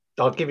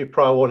I'll give you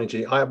prior warning,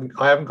 G. I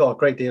haven't got a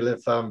great deal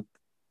of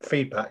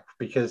feedback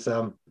because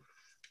I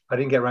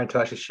didn't get around to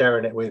actually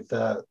sharing it with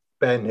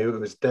Ben, who it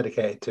was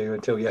dedicated to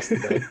until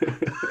yesterday.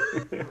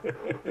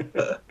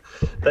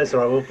 That's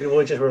all right.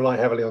 We'll just rely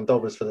heavily on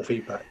Dobbers for the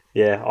feedback.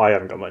 Yeah, I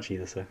haven't got much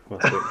either, so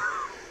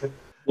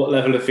What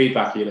level of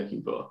feedback are you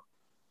looking for?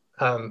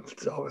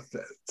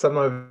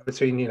 Somewhere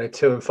between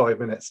 2 and 5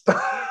 minutes.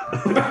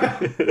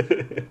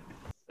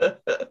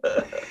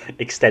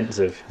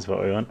 Extensive is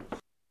what we want.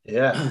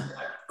 Yeah.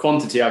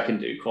 Quantity I can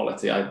do.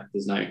 Quality,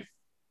 there's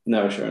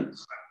no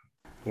assurance.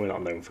 We're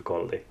not known for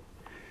quality.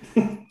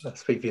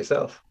 Speak for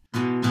yourself.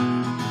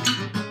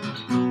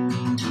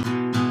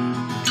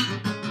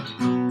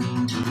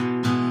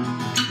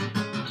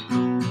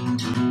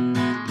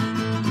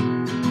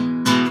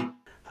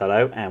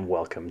 Hello and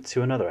welcome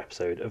to another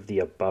episode of the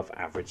Above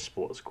Average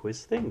Sports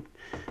Quiz thing.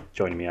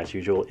 Joining me as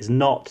usual is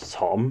not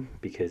Tom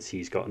because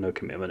he's got no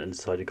commitment and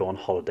decided to go on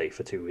holiday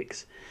for 2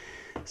 weeks.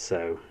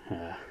 So,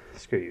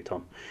 screw you,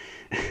 Tom.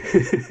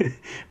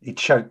 He's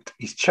choked.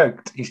 He's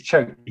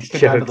been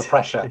under the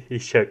pressure.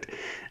 He's choked.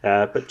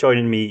 But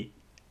joining me,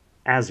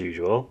 as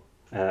usual,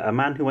 a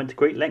man who went to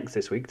great lengths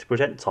this week to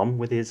present Tom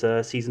with his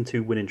Season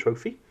 2 winning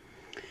trophy,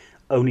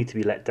 only to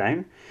be let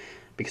down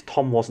because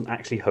Tom wasn't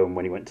actually home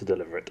when he went to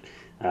deliver it.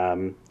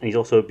 And he's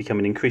also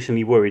becoming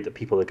increasingly worried that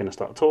people are going to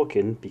start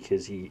talking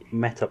because he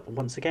met up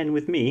once again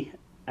with me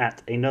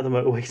at another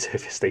motorway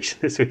service station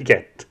this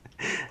weekend.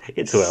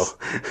 It's Will.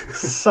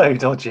 So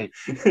dodgy.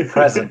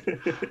 Present.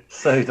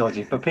 So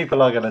dodgy. But people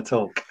are going to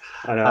talk.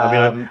 I know.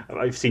 I mean,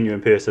 I've seen you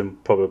in person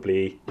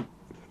probably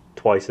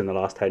twice in the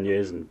last 10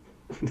 years and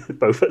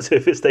both at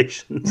service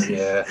stations.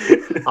 Yeah.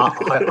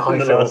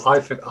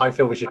 I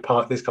feel we should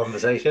park this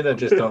conversation and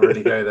just not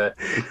really go there.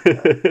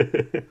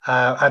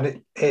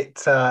 And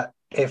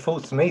it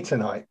falls to me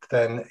tonight,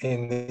 then,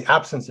 in the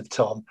absence of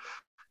Tom,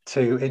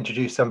 to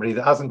introduce somebody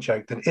that hasn't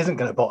choked and isn't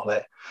going to bottle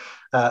it.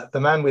 The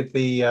man with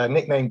the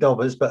nickname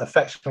Dobbers, but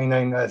affectionately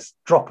known as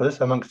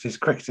Droppers amongst his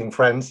cricketing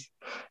friends.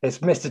 It's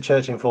Mr.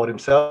 Churchingford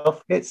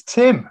himself. It's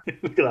Tim.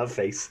 Look at that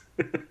face.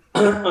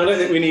 I don't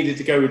think we needed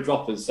to go with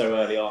Droppers so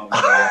early on.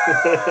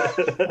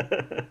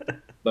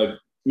 Though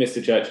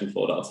Mr.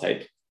 Churchingford, I'll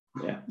take.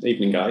 Yeah.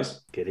 Evening,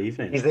 guys. Good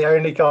evening. He's the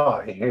only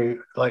guy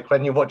who, like,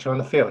 when you watch him on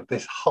the field,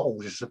 this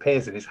hole just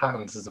appears in his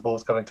hands as the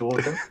ball's coming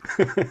towards him.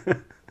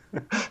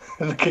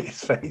 Look at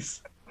his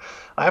face.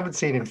 I haven't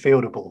seen him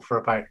field a ball for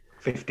about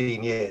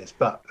 15 years,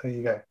 but there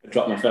you go. I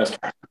dropped my first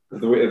catch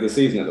of the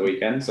season at the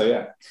weekend, so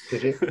yeah.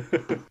 Did you?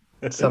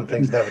 Some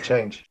things never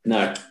change.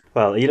 No.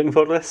 Well, are you looking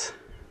forward to this?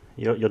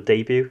 Your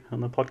debut on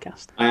the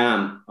podcast? I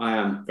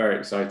am very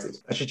excited.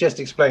 I should just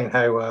explain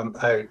how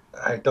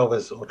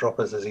Dobbers, or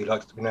Droppers as he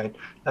likes to be known,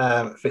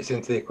 fits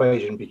into the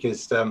equation,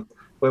 because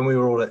when we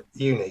were all at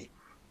uni,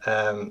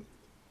 Tim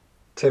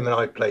and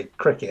I played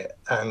cricket,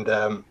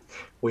 and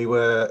we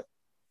were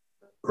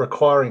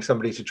requiring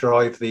somebody to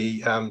drive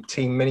the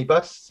team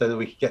minibus so that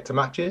we could get to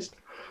matches.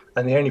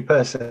 And the only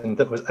person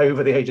that was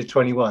over the age of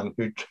 21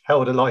 who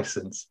held a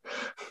license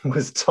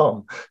was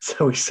Tom.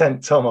 So we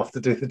sent Tom off to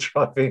do the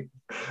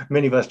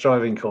minibus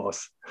driving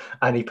course,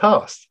 and he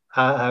passed.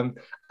 And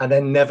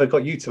then never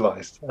got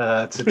utilised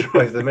to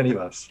drive the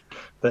minibus.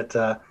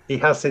 But he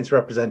has since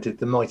represented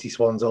the Mighty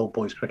Swans Old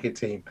Boys cricket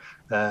team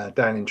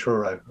down in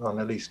Truro on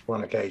at least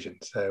one occasion.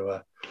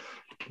 So,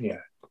 yeah,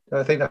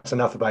 I think that's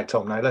enough about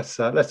Tom now. Let's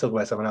talk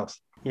about someone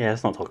else. Yeah,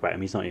 let's not talk about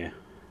him. He's not you.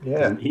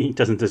 Yeah. He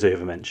doesn't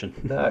deserve a mention.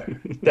 No,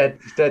 he's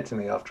dead to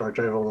me after I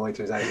drove all the way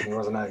to his house and he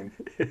wasn't home.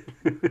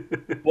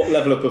 What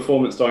level of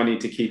performance do I need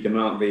to keep him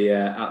out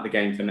the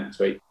game for next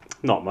week?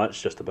 Not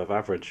much, just above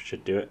average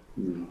should do it.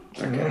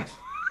 Okay.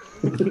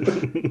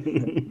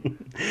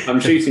 I'm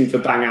shooting for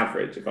bang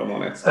average, if I'm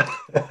honest.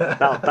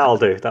 That'll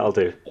do.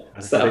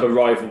 Set up a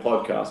rival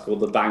podcast called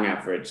the Bang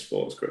Average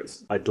Sports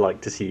Quiz. I'd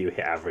like to see you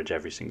hit average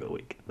every single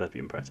week. That'd be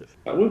impressive.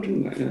 I would,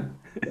 wouldn't I?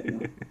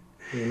 Yeah.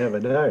 You never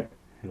know.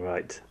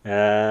 Right.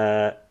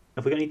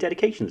 Have we got any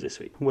dedications this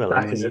week? Well,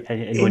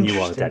 anyone you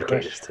want to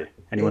dedicate us to?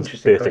 Anyone's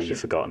birthday you've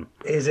forgotten?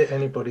 Is it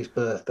anybody's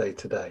birthday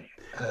today?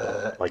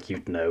 Like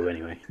you'd know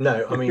anyway.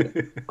 No, I mean,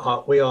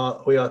 we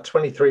are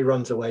 23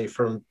 runs away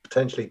from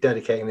potentially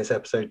dedicating this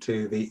episode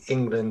to the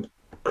England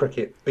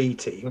cricket B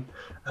team,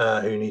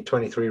 who need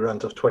 23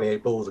 runs off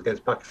 28 balls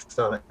against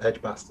Pakistan at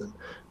Edgbaston,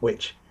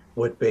 which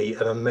would be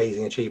an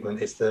amazing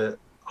achievement. It's the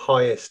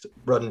highest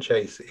run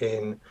chase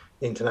in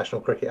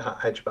international cricket at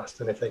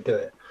Edgbaston if they do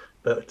it.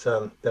 But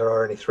there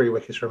are only 3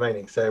 wickets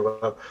remaining,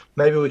 so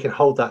maybe we can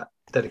hold that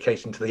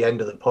dedication to the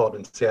end of the pod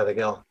and see how they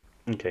get on.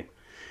 Okay,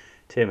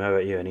 Tim, how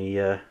about you?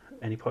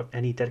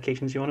 Any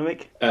dedications you want to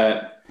make?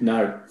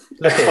 No.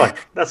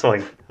 That's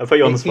fine. I'll put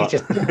you on the spot.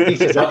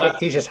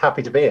 He's just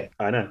happy to be here.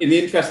 I know. In the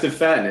interest of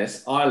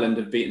fairness, Ireland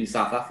have beaten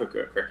South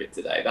Africa at cricket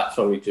today. That's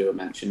probably due a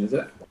mention, is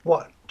it?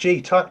 What? Gee,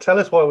 tell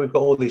us why we've got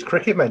all these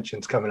cricket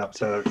mentions coming up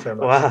so much.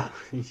 Wow,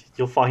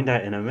 you'll find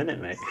out in a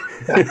minute, mate.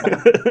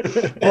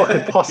 What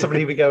could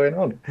possibly be going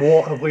on?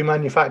 What have we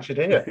manufactured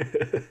here?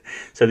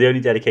 So the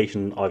only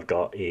dedication I've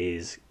got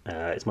is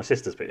it's my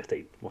sister's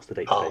birthday. What's the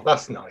date today? Oh,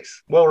 that's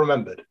nice. Well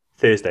remembered.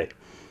 Thursday.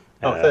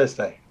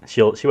 Thursday.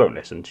 She won't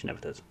listen. She never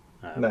does.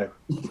 No.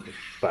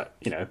 But,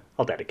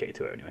 I'll dedicate it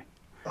to her anyway.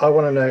 I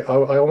want to know,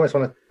 I almost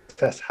want to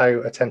test how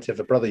attentive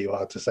a brother you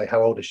are to say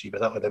how old is she, but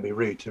that would then be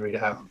rude to read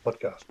it out on the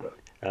podcast. But...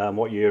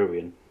 What year are we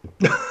in?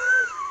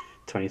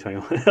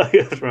 2021. I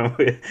don't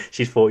remember.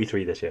 She's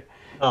 43 this year.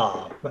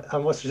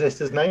 And what's your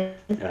sister's name?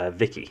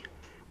 Vicky.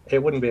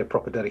 It wouldn't be a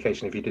proper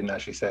dedication if you didn't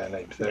actually say her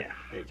name. So Yeah,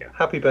 there you go.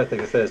 happy birthday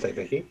for Thursday,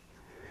 Vicky.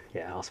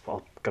 Yeah,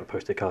 I'll got to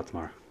post a card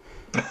tomorrow.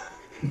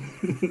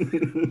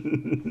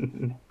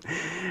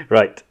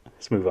 Right,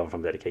 let's move on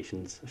from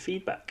dedications.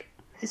 Feedback.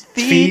 It's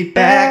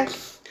feedback.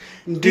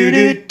 Do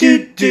do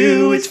do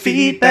do. It's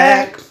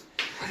feedback.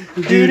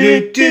 Do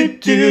do do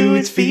do.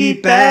 It's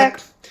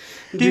feedback.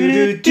 Do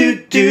do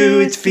do do.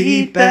 It's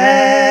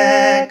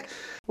feedback.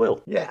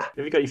 Will, Yeah.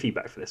 have you got any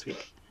feedback for this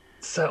week?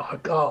 So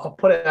I'll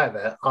put it out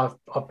there.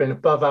 I've been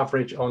above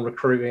average on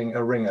recruiting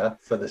a ringer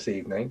for this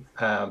evening,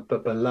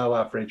 but below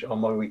average on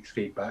my week's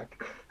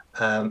feedback.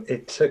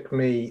 It took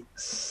me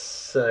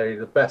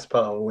the best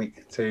part of a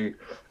week to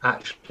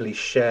actually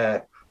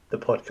share the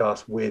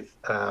podcast with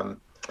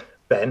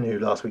Ben, who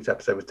last week's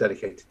episode was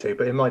dedicated to.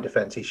 But in my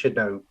defence, he should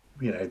know,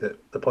 that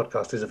the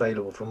podcast is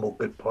available from all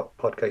good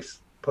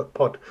podcast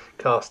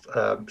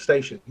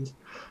stations.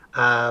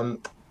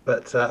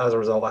 But as a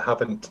result, I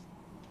haven't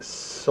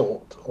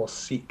sought or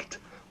seeked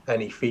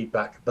any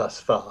feedback thus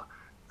far.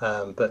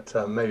 But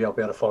maybe I'll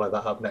be able to follow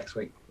that up next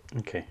week.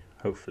 Okay,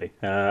 hopefully.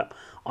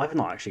 I've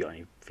not actually got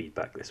any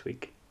feedback this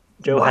week.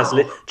 Joe Wow.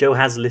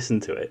 has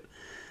listened to it,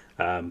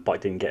 but I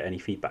didn't get any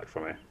feedback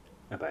from her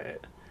about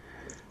it.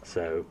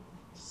 So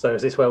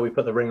is this where we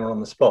put the ringer on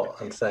the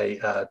spot and say,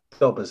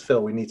 Dobbers,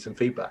 Phil, we need some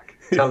feedback.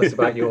 Tell us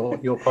about your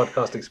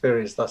podcast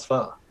experience thus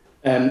far.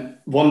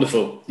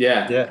 Wonderful.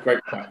 Yeah. Great.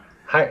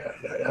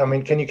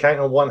 Can you count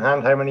on one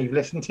hand how many you've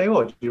listened to,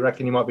 or do you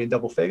reckon you might be in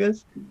double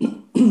figures?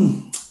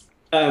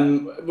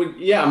 That would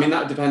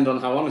depend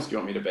on how honest you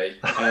want me to be.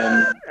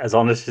 as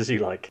honest as you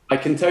like. I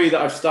can tell you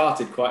that I've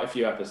started quite a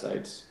few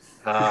episodes.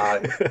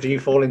 Do you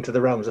fall into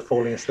the realms of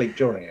falling asleep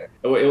during it?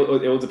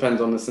 It all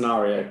depends on the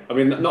scenario. I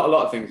mean, not a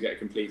lot of things get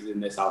completed in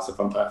this house, if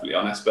I'm perfectly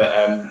honest.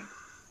 But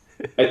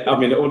it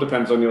all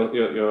depends on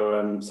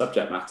your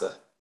subject matter.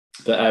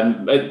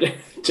 But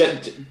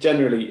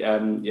generally,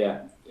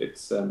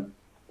 it's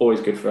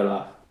always good for a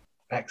laugh.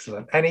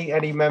 Excellent.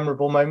 Any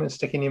memorable moments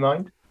stick in your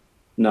mind?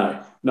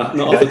 No, not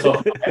off the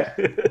top of my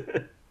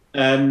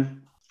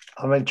head.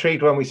 I'm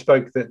intrigued when we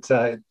spoke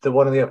that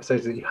one of the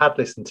episodes that you had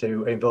listened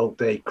to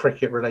involved a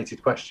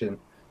cricket-related question,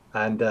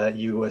 and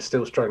you were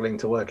still struggling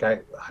to work out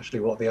actually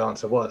what the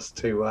answer was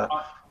to...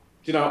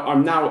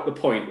 I'm now at the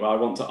point where I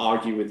want to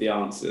argue with the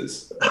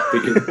answers,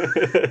 because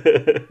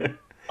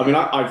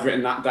I've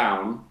written that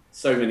down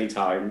so many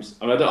times.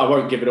 I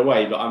won't give it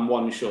away, but I'm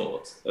one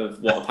short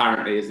of what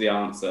apparently is the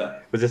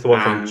answer. Was this the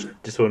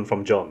one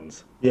from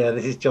John's? Yeah,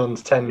 this is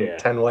John's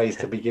 10 ways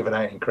to be given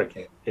out in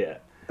cricket. Yeah.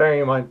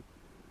 Bearing in mind,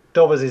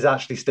 Dobbers is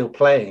actually still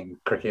playing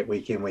cricket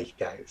week in, week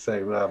out.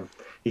 So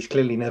he's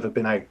clearly never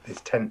been out his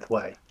 10th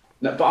way.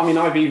 No, but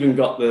I've even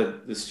got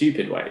the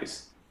stupid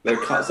ways.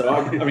 So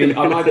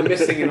I'm either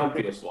missing an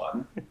obvious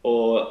one,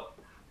 or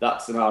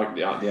that's an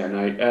argument. Yeah,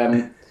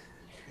 no.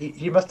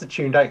 You must have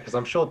tuned out, because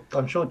I'm sure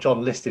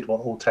John listed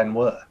what all 10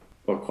 were.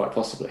 Well, quite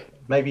possibly.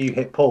 Maybe you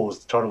hit pause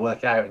to try to work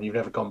it out, and you've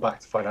never gone back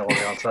to find out what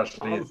the answer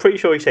actually is. I'm pretty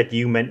sure he said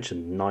you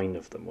mentioned 9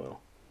 of them, Will.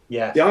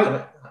 Yes.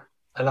 Yeah.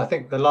 And I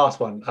think the last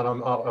one, and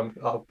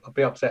I'll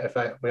be upset if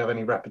we have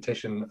any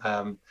repetition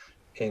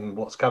in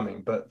what's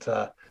coming, but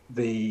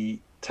the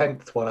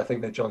 10th one I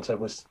think that John said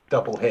was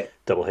double hit.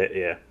 Double hit,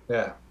 yeah.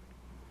 Yeah.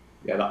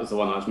 Yeah, that was the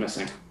one I was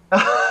missing.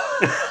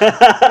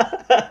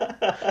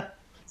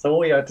 So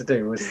all you had to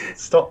do was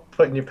stop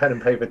putting your pen and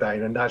paper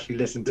down and actually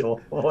listen to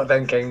what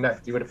then came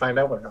next. You would have found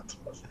out what the answer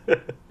was.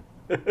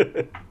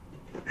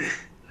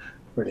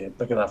 Brilliant.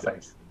 Look at that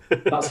face.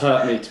 That's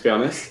hurt me, to be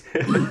honest.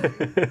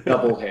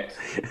 Double hit.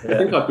 I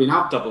think I've been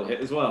out double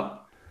hit as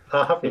well.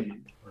 Have you?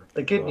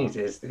 The good news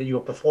is that your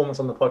performance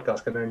on the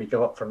podcast can only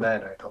go up from there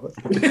now, Thomas.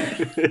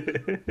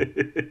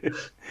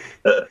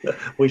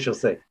 We shall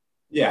see.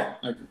 Yeah.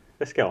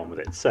 Let's get on with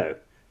it. So,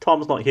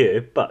 Tom's not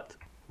here, but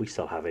we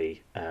still have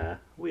a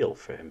wheel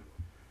for him.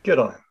 Good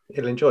on him.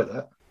 He'll enjoy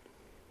that.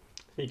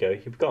 There you go.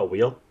 You've got a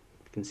wheel.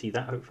 You can see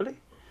that, hopefully.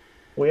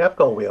 We have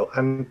got a wheel,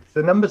 and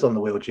the numbers on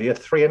the wheel, G, are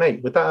 3 and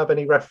 8. Would that have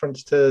any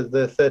reference to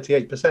the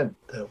 38%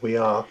 that we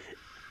are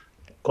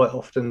quite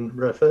often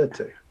referred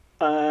to?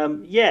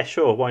 Yeah,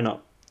 sure. Why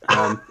not?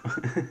 No,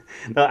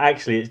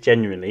 actually, it's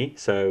genuinely.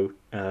 So,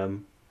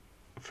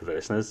 for the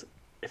listeners,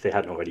 if they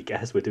hadn't already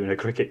guessed, we're doing a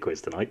cricket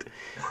quiz tonight.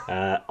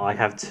 I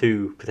have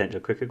 2 potential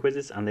cricket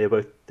quizzes, and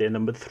they're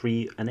numbered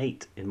 3 and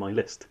 8 in my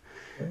list.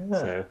 Yeah.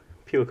 So,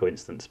 pure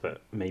coincidence,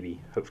 but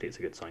hopefully it's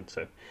a good sign.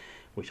 So,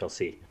 we shall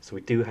see. So we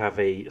do have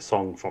a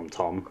song from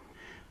Tom.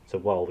 So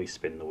while we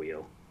spin the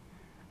wheel,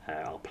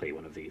 I'll play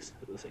one of these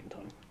at the same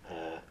time.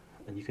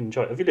 and you can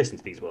enjoy it. Have you listened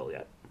to these, Will,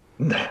 yet?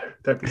 No,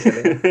 don't be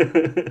silly.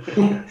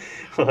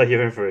 Well,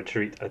 you're in for a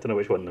treat. I don't know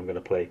which one I'm going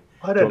to play.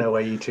 I don't know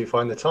where you two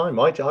find the time.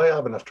 I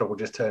have enough trouble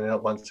just turning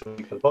up once a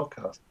week for the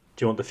podcast.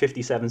 Do you want the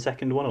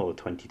 57-second one or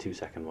the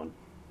 22-second one?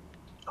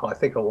 Oh, I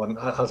think I won,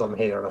 as I'm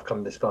here and I've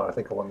come this far, I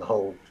think I won the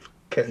whole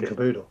kit and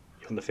caboodle.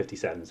 You want the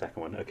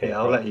 57-second one? Okay. Yeah,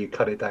 I'll let you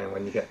cut it down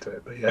when you get to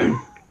it, but yeah.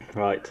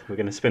 Right, we're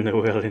going to spin the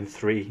wheel in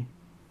 3,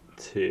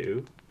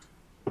 2,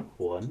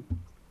 1.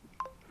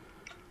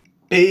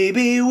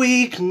 Baby,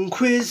 we can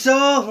quiz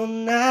all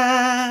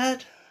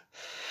night,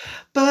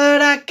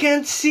 but I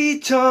can't see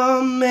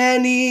Tom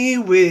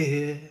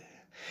anywhere.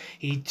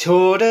 He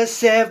told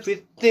us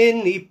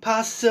everything he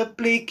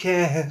possibly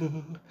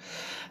can.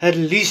 At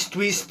least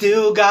we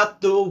still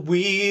got the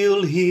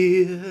wheel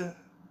here.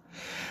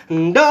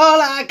 And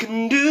all I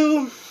can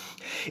do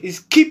is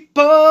keep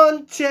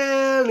on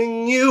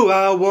telling you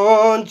I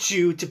want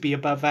you to be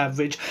above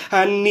average.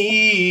 I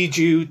need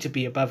you to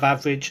be above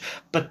average.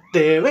 But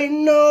there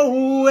ain't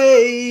no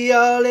way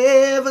I'll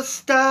ever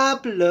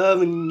stop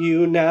loving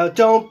you. Now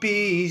don't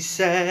be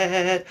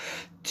sad.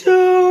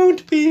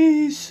 Don't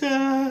be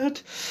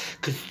sad.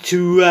 'Cause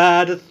 2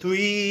 out of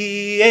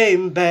 3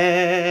 ain't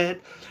bad.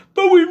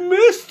 But we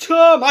missed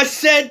Tom. I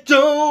said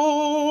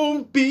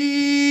don't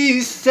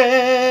be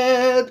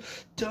sad.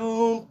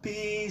 Don't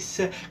be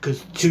sad,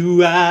 'cause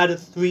 2 out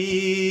of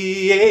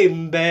 3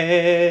 ain't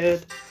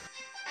bad.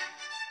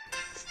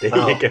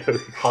 There you go.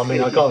 I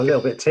mean, I got a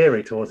little bit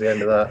teary towards the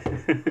end of that.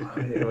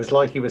 It was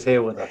like he was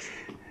here with us.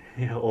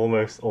 Yeah,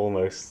 almost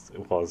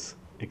was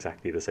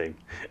exactly the same.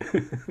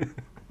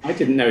 I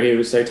didn't know he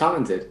was so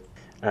talented.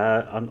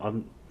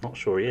 I'm not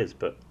sure he is,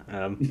 but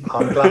I'm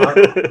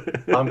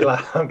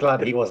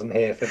glad he wasn't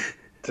here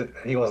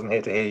he wasn't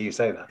here to hear you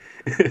say that.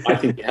 I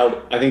think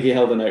he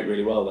held the note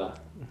really well there.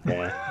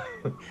 yeah.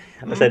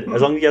 I said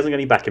as long as he hasn't got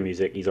any backing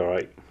music, he's all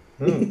right.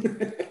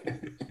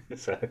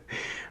 So,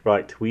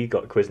 right, we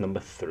got quiz number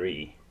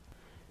 3.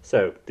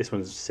 So this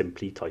one's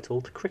simply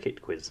titled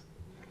Cricket Quiz.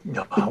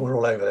 No, we're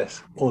all over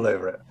this, all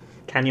over it.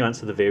 Can you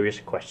answer the various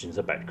questions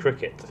about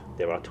cricket?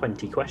 There are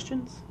 20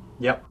 questions.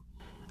 Yep.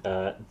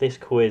 This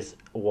quiz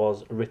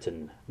was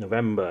written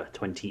November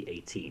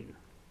 2018.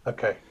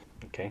 Okay.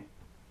 Okay.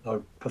 I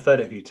would prefer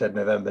it if you said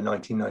November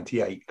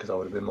 1998 because I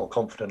would have been more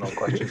confident on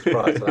questions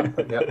prior to that.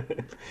 But yeah.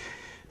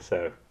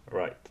 So,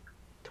 right.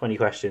 20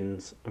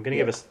 questions. I'm going to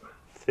give us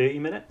 30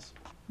 minutes.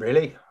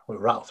 Really? We'll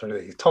rattle through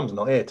these. Tom's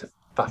not here to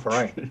faff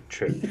around.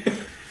 True.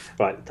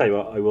 Right, tell you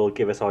what, I will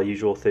give us our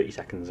usual 30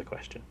 seconds a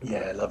question.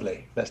 Yeah,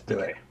 lovely. Let's do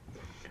it.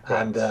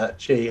 Right. And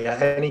gee,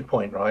 at any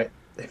point, right,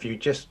 if you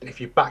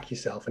back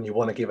yourself and you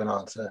want to give an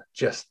answer,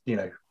 just,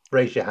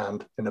 raise your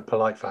hand in a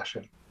polite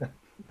fashion.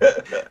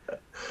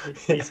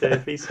 He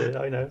said,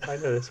 I know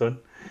this one.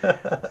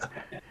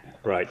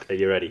 Right, are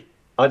you ready?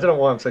 I don't know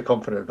why I'm so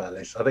confident about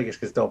this. I think it's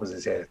because Dobbers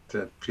is here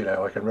to,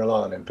 I can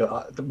rely on him.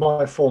 But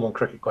my form on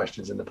cricket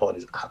questions in the pod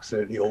is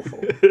absolutely awful.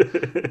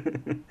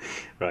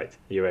 Right,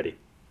 are you ready?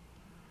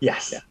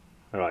 Yes. Yeah.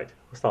 All right,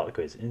 we'll start the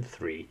quiz in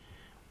 3,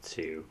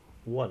 2,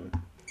 1.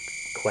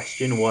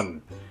 Question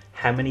 1.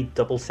 How many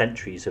double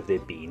centuries have there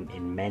been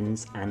in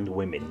men's and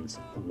women's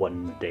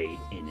one-day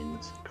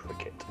innings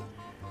cricket?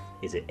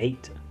 Is it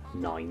 8,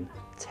 9,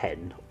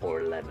 10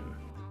 or 11?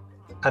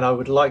 And I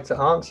would like to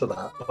answer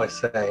that by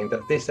saying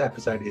that this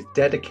episode is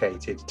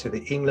dedicated to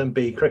the England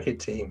B cricket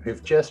team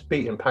who've just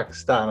beaten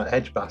Pakistan at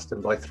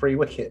Edgbaston by 3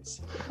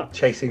 wickets,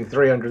 chasing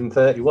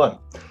 331.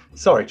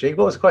 Sorry, G,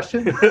 what was the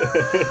question?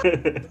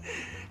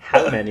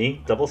 How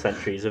many double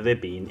centuries have there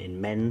been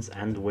in men's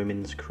and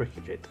women's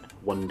cricket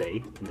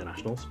one-day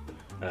internationals?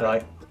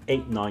 Right.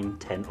 8, 9,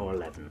 10 or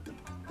 11.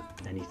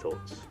 Any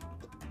thoughts?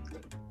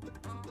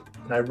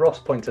 Now, Ross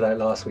pointed out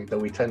last week that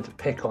we tend to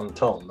pick on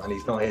Tom, and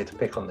he's not here to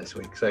pick on this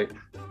week. So,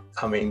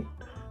 I mean,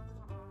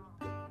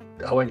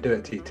 I won't do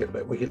it to you, Tim,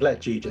 but we could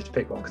let G just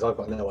pick one because I've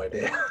got no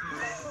idea.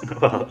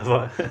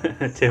 Well,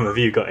 Tim, have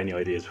you got any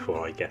ideas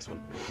before I guess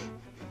one?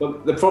 Well,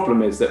 the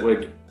problem is that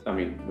with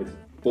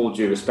all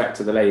due respect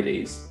to the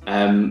ladies,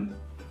 some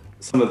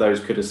of those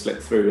could have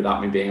slipped through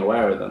without me being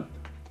aware of them.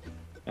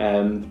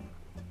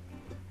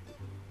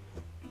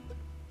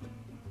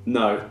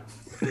 No.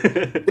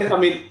 I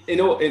mean, in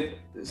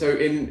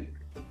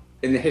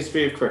the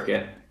history of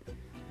cricket,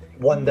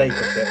 One-day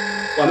cricket.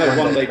 well, no,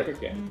 one-day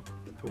cricket.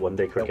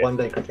 One-day cricket. Yeah,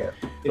 one-day cricket.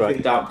 If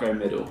in doubt, go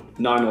middle.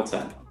 9 or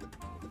 10.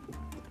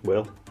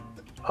 Will?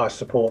 I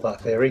support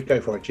that theory. Go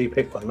for it, G.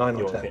 Pick one. 9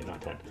 You or want 10. to pick 9,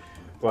 10.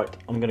 Right,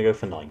 I'm going to go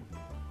for 9.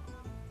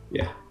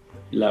 Yeah.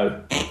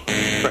 Low.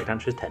 Correct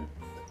answer is 10.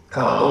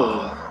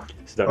 Oh.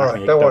 So All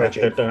right, don't worry,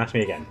 G. don't ask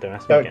me again. Don't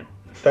ask me again.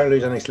 Don't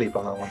lose any sleep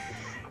on that one.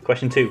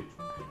 Question 2.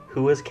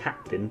 Who has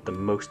captained the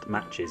most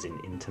matches in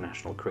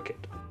international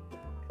cricket?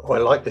 Oh, I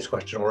like this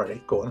question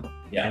already. Go on.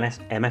 Yeah. MS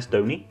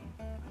Dhoni,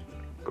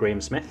 Graham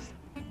Smith,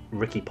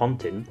 Ricky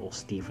Ponting or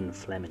Stephen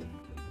Fleming?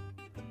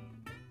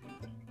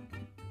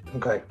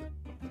 Okay.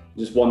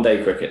 Just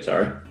one-day cricket,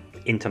 sorry.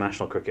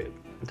 International cricket.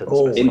 It doesn't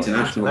Oh, specify.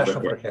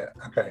 International cricket.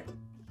 Okay.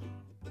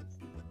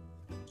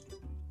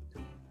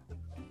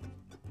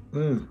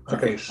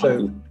 Okay,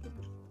 so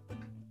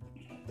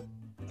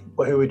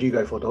Well, who would you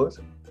go for, Doris?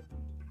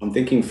 I'm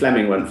thinking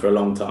Fleming went for a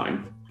long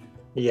time.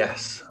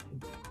 Yes,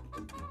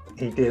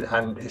 he did,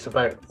 and it's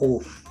about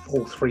all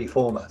three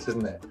formats,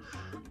 isn't it?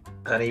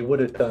 And he would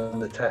have done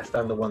the Test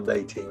and the One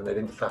Day team, and they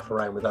didn't faff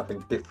around with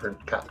having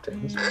different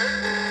captains.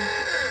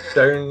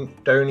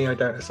 Donny, I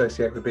don't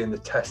associate with being the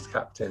Test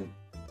captain,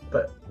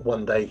 but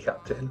One Day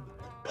captain.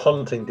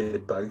 Ponting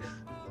did both,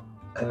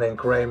 and then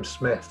Graham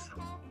Smith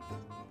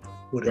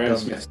would have Graham done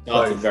Smith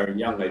started both. very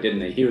young, though,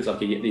 didn't he? He was like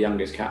the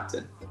youngest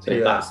captain. So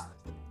Yeah. that's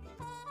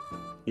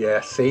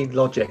Yeah, see,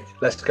 logic.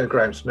 Let's go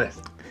Graham Smith.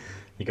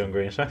 You going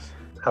Graham Smith?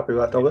 Happy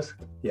with that, Dobbers?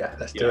 Yeah,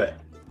 let's do Yeah. it.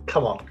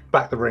 Come on,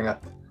 back the ringer.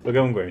 We're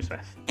going Graham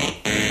Smith.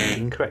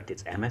 Incorrect.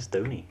 It's MS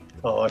Dhoni.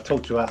 Oh, I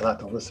talked you out of that,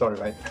 Dobbers. Sorry,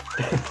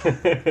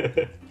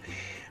 mate.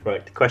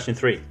 Right. Question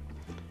 3.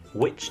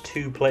 Which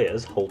two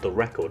players hold the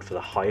record for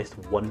the highest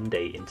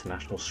one-day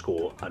international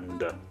score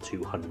under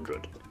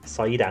 200?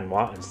 Saeed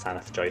Anwar and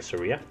Sanath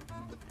Jayasuriya,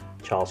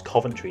 Charles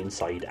Coventry and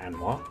Saeed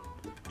Anwar,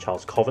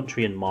 Charles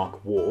Coventry and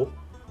Mark Waugh,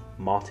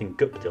 Martin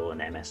Guptill and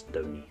MS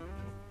Dhoni.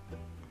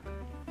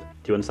 Do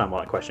you understand what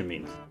that question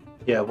means?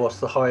 Yeah, what's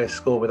the highest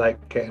score without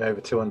getting over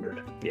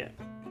 200? Yeah.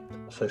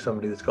 So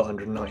somebody that's got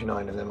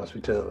 199, and there must be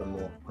two of them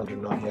more,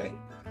 198.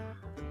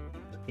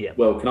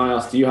 well. Can I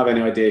ask? Do you have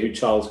any idea who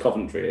Charles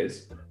Coventry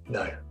is?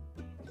 No.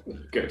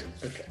 Good.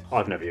 Okay.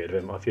 I've never heard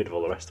of him. I've heard of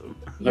all the rest of them.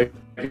 Like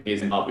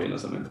he's Zimbabwean or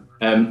something.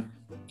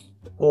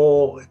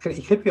 Or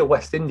he could be a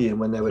West Indian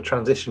when they were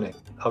transitioning.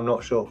 I'm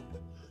not sure.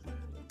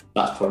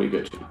 That's probably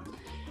good.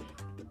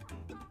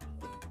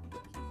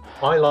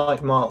 I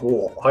like Mark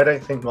Waugh. I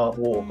don't think Mark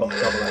Waugh got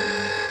double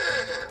A.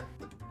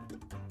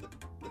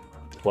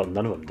 Well,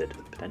 none of them did,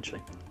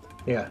 potentially.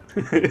 Yeah.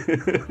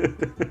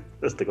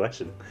 That's the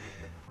question.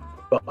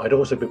 But I'd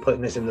also be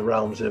putting this in the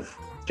realms of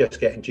just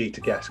getting G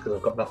to guess because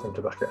I've got nothing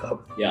to back it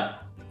up. Yeah.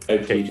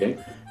 Over to you, Jake.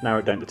 Narrow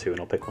it down to 2 and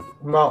I'll pick one.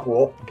 Mark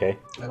Waugh. Okay.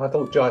 And I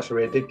thought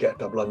Jayasuriya did get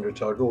double 100,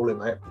 so I'd rule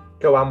him out.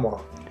 Go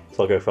Anwar.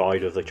 So I'll go for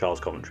either of the Charles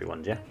Coventry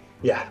ones, yeah?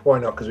 Yeah, why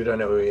not? Because we don't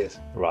know who he is.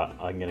 Right,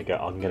 I'm gonna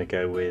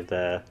go with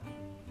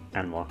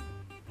Anwar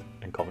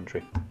and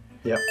Coventry.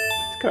 Yep.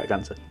 It's the correct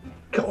answer.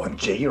 Go on,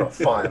 G, you're on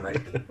fire,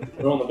 mate.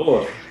 We're on the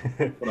board.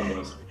 What on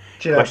board?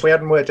 Do you know, if we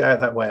hadn't worked it out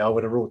that way, I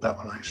would have ruled that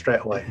one out straight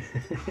away.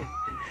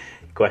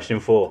 Question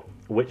 4.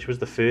 Which was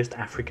the first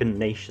African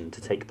nation to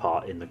take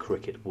part in the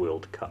Cricket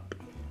World Cup?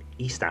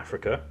 East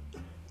Africa,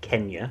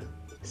 Kenya,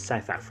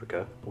 South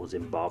Africa, or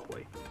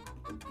Zimbabwe?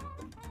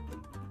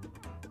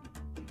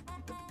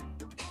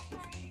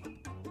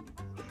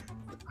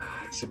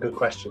 It's a good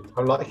question.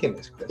 I'm liking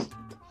this quiz.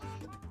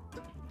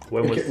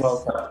 When was Cricket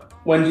World Cup.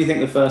 When do you think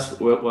the first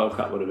World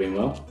Cup would have been,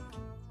 Will?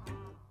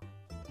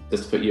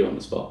 Just to put you on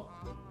the spot.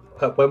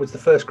 When was the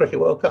first Cricket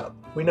World Cup?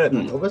 We know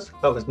that, Hmm. Thomas.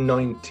 That was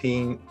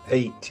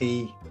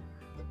 1980.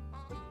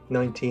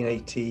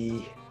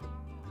 1980.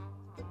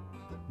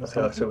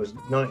 So it was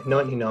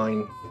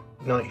 99,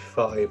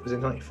 95. Was it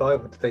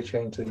 95 or did they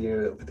change the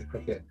year with the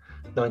cricket?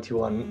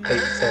 91,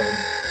 87.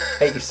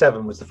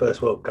 87 was the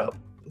first World Cup.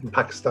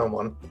 Pakistan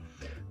won.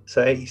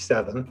 So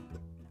 87.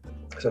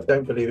 So I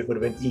don't believe it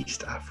would have been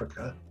East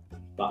Africa.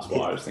 That's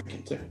what I was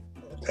thinking too.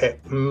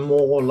 It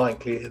more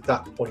likely at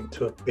that point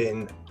to have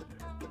been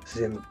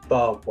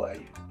Zimbabwe.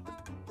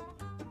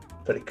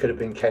 But it could have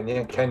been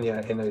Kenya.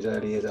 Kenya in those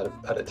early years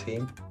had a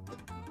team.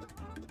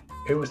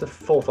 Who was the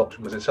fourth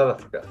option? Was it South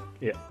Africa?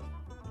 Yeah.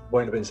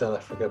 Won't have been South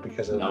Africa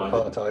because of No, I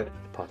didn't. apartheid.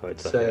 apartheid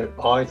stuff? So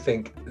I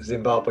think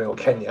Zimbabwe or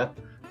Kenya,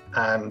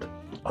 and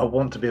I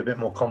want to be a bit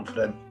more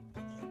confident.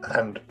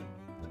 And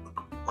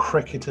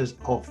cricketers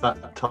of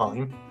that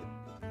time,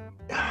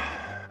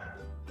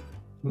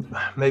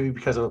 maybe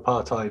because of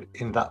apartheid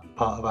in that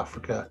part of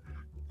Africa,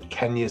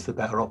 Kenya's the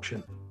better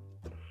option.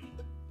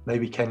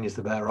 Maybe Kenya's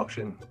the better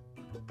option.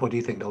 What do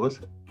you think, Dollars?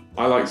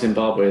 I like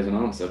Zimbabwe as an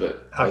answer,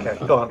 but Okay,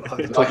 go on. I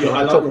like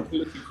your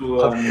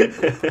political.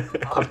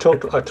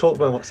 I've talked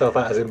myself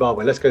out of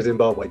Zimbabwe. Let's go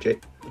Zimbabwe, G.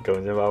 Go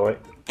in Zimbabwe.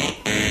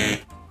 The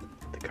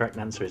correct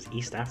answer is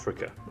East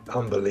Africa.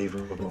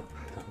 Unbelievable.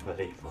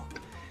 Unbelievable.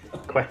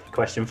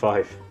 Question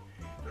 5.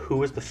 Who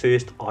was the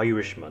first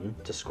Irishman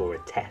to score a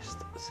Test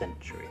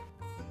century?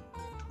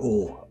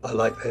 Oh, I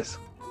like this.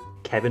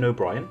 Kevin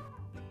O'Brien,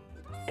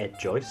 Ed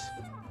Joyce,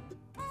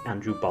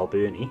 Andrew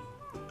Balbirnie,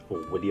 or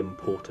William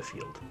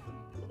Porterfield?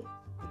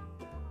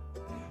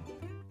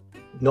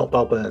 Not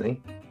Balbirnie.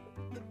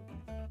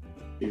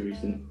 Too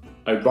recent.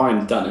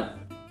 O'Brien's done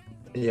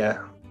it.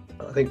 Yeah,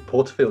 I think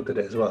Porterfield did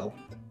it as well.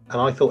 And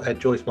I thought Ed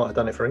Joyce might have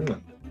done it for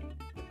England.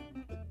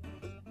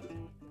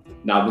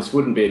 Now this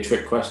wouldn't be a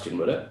trick question,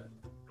 would it?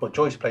 Well,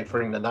 Joyce played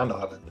for England and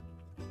Ireland.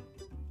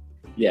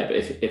 Yeah, but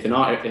if an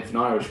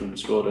Irishman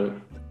scored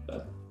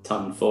a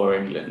ton for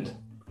England,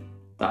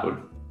 that would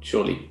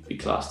surely be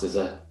classed as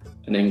an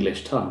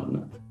English ton,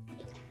 wouldn't it?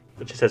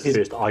 It just says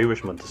first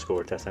Irishman to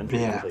score a Test century.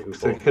 Yeah, Who so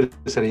for? they could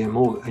have said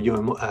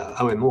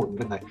Owen Morgan,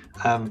 didn't they?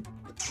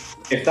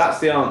 If that's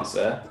the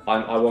answer,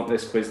 I want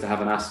this quiz to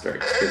have an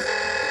asterisk. 'Cause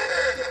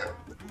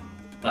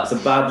that's a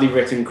badly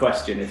written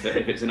question if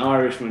it's an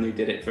Irishman who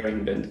did it for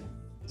England.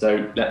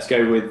 So let's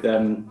go with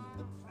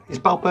Is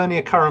Balbirnie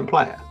a current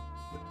player?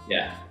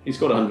 Yeah, he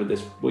scored 100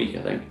 this week,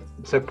 I think.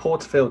 So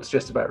Porterfield's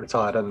just about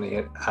retired, hasn't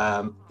he?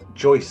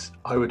 Joyce,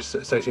 I would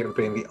associate with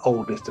being the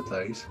oldest of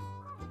those.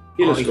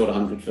 He'll have scored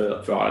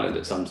 100 for Ireland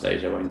at some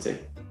stage, won't he?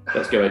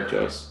 Let's go Ed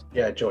Joyce.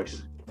 Yeah,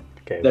 Joyce.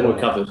 Okay, Then we're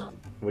covered.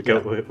 We're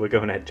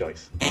going Ed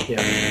Joyce. Yeah.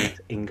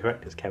 It's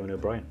incorrect. It's Kevin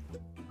O'Brien.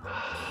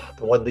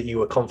 The one that you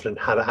were confident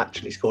had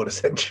actually scored a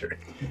century.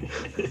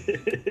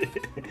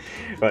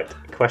 Right,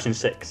 question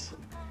 6.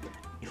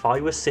 If I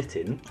was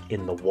sitting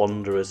in the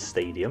Wanderers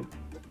Stadium,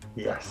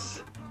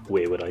 Yes.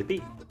 where would I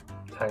be?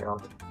 Hang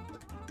on.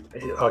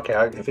 Okay,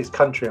 if it's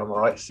country, I'm all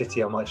right.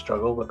 City, I might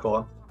struggle, but go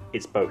on.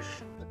 It's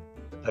both.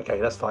 Okay,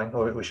 that's fine.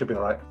 We should be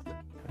all right.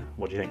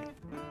 What do you think?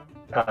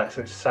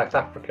 So it's South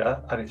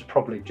Africa, and it's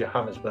probably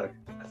Johannesburg,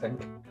 I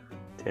think.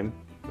 Tim,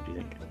 what do you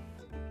think?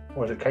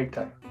 Or is it Cape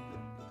Town?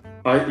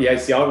 I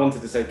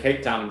wanted to say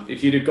Cape Town.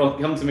 If you'd have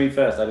come to me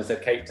first, I'd have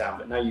said Cape Town,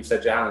 but now you've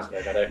said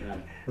Johannesburg, I don't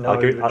know.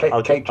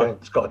 No, Cape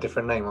Town's got a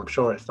different name. I'm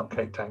sure it's not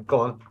Cape Town.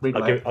 Go on, read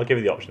it. I'll give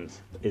you the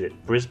options. Is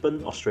it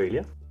Brisbane,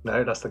 Australia?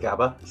 No, that's the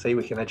Gabba. See,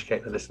 we can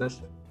educate the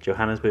listeners.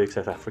 Johannesburg,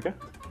 South Africa?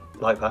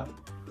 Like that.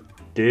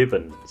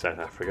 Durban, South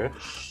Africa?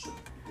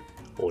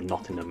 Or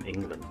Nottingham,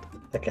 England?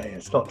 Okay,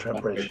 it's not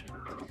Trent Bridge.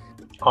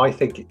 I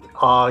think it's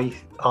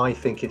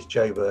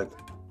Joburg.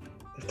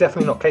 It's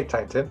definitely not Cape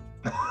Town, Tim.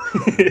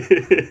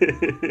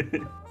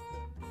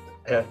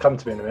 Come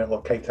to me in a minute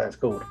what Cape Town's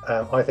called.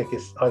 I think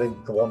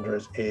the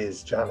Wanderers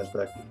is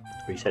Johannesburg.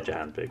 You said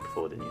Johannesburg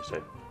before, didn't you?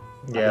 So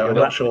Yeah, I'm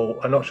not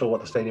sure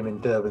what the stadium in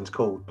Durban's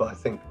called, but I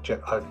think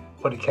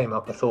when it came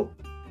up, I thought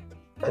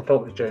it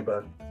was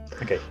Joburg.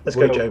 okay, Let's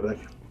go Joburg.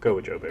 Go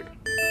with Joburg.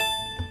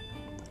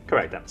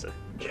 Correct answer.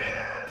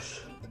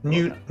 Yes.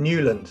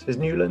 Newlands is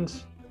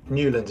Newlands.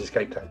 Newlands is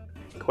Cape Town.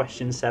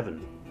 Question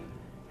 7.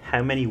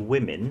 How many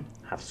women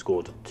have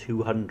scored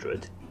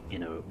 200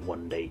 in a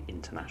one-day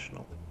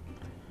international?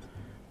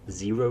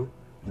 0,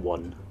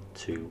 1,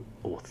 2,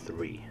 or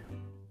 3?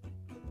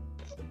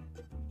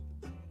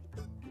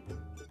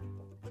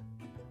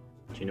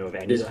 Do you know of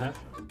any that have?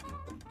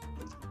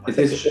 Is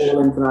this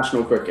all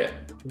international cricket?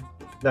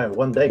 No,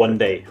 one day. One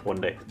day.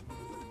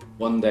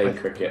 One day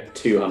cricket,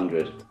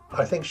 200.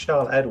 I think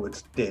Charlotte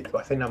Edwards did, but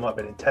I think that might have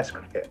been in Test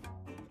cricket.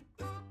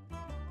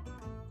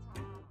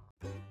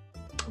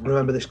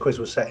 Remember, this quiz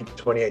was set in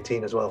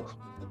 2018 as well.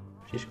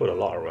 She scored a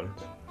lot of runs.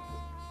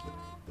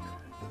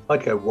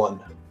 I'd go 1.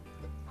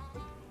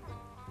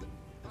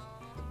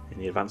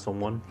 Any advance on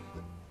 1?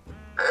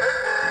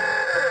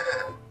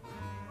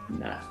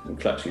 Nah, I'm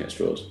clutching at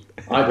straws.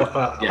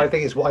 I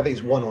think it's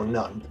 1 or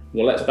none.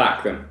 Well, let's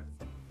back them.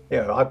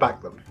 Yeah, I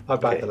back them. I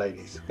back Okay. the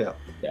ladies. Yeah.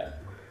 Yeah.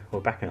 We're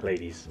backing the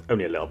ladies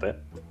only a little bit.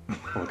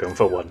 I'm going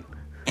for 1.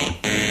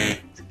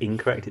 It's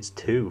incorrect. It's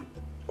 2.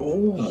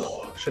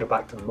 Oh, should have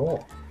backed them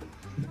more.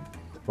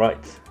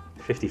 Right,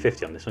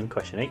 50-50 on this one.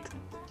 Question 8.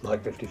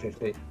 Like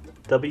 50-50.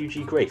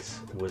 W.G. Grace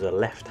was a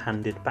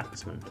left-handed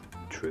batsman.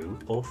 True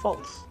or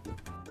false?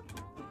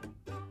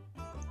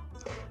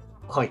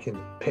 I can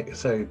pick.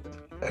 So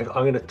I'm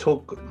going to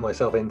talk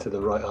myself into the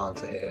right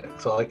answer here.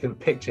 So I can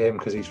picture him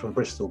because he's from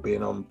Bristol,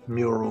 being on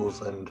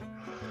murals and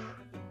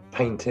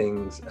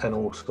paintings and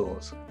all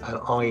sorts. And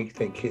I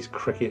think his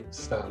cricket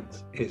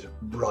stance is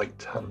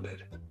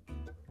right-handed.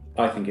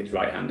 I think it's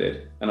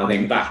right-handed. And I I think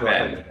think back it's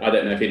then, right-handed. I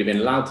don't know if he'd have been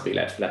allowed to be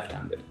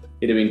left-handed.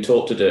 He'd have been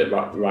taught to do it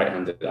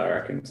right-handed, I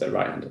reckon. So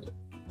right-handed.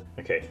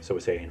 Okay, so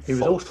we're saying He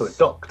was false. also a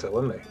doctor,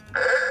 wasn't he?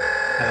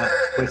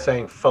 We're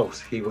saying false.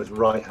 He was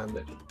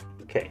right-handed.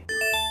 Okay,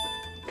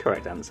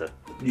 correct answer.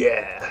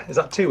 Yeah. Is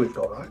that 2 we've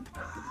got,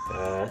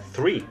 right?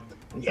 3.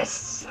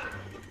 Yes.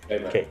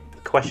 Okay,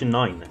 question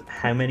 9.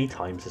 How many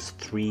times has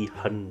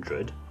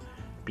 300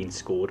 been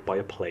scored by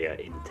a player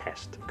in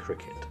Test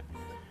cricket?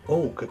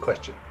 Oh, good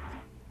question.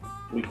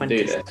 We can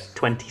do this.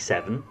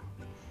 27,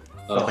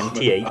 Oh.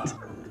 28,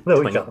 No,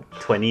 we 20 can't.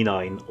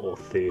 29, or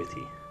 30?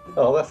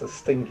 Oh, that's a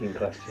stinking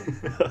question.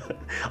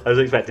 I was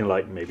expecting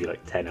maybe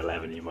 10,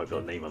 11. You might be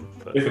able to name them.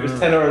 But... If it was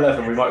 10 or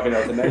 11, we might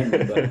have been able to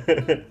name them.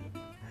 But...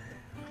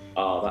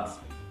 Oh, that's...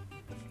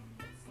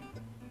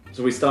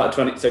 So we start at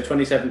 20, so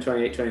 27,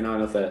 28,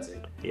 29 or 30?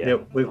 Yeah,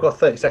 we've got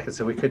 30 seconds,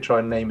 so we could try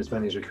and name as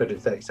many as we could in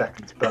 30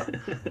 seconds, but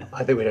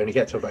I think we'd only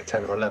get to about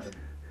 10 or 11.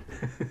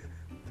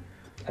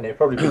 And it'd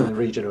probably be in the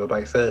region of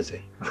about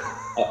 30.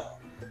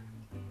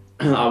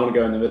 I want to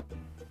go in the middle.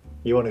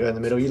 You want to go in the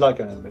middle? You like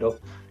going in the middle?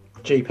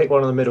 Gee, pick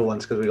one of the middle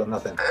ones because we got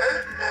nothing.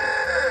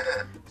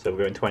 So we're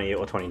going 28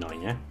 or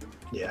 29, yeah?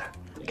 Yeah.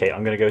 Okay,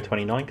 I'm going to go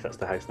 29 because that's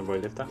the house number I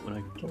lived at when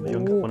I was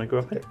younger, when I grew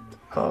up in.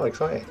 Oh,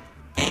 exciting.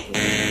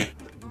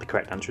 The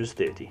correct answer is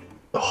 30.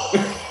 Oh,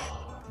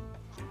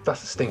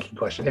 that's a stinking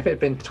question. If it had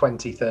been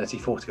 20, 30,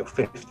 40 or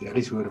 50, at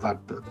least we would have had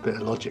a bit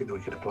of logic that we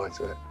could apply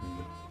to it.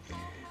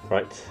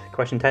 Right,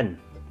 question 10.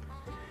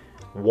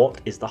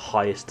 What is the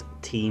highest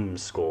team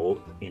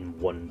score in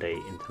one-day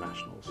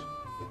internationals?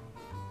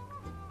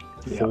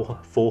 Yeah.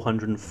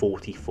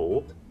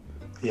 444,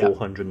 Yeah.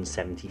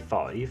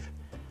 475,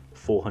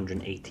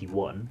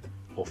 481,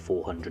 or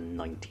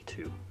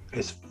 492?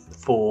 It's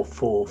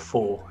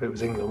 4-4-4. It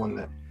was England, wasn't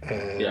it?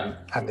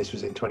 And this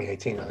was in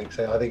 2018, I think.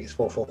 So I think it's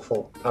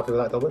 444. Happy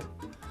with that, Dobbers?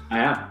 I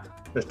am.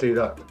 Let's do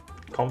that.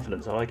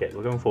 Confidence, I like it.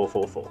 We're going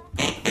 444.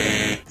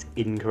 It's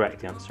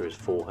incorrect. The answer is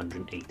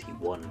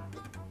 481.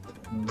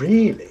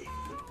 Really?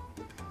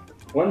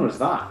 When was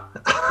that?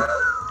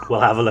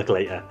 We'll have a look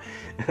later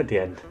at the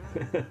end.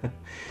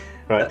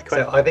 Right.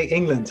 So I think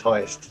England's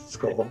highest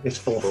score is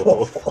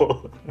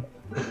 444.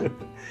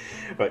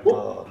 Right.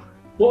 Oh.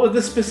 What were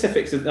the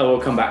specifics of? Oh,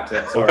 we'll come back to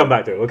it. Sorry. We'll come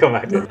back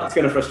to it. That's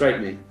going to frustrate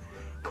me.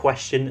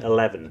 Question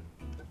 11.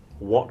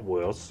 What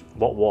was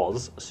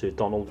Sir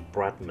Donald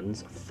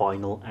Bradman's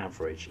final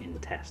average in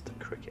Test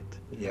cricket?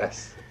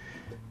 Yes.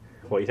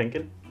 What are you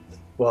thinking?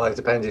 Well, it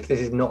depends. If this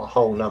is not a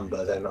whole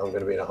number, then I'm going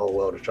to be in a whole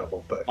world of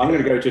trouble. But I'm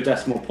going to go to a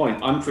decimal point.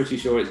 I'm pretty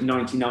sure it's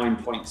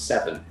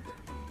 99.7.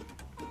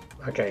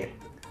 Okay.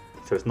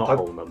 So it's not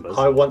whole numbers.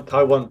 I want.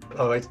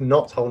 Oh, it's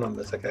not whole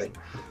numbers. Okay.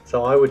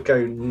 So I would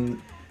go.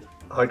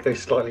 I'd go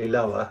slightly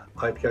lower.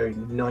 I'd go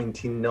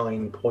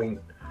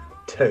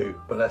 99.2.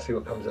 But let's see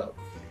what comes up.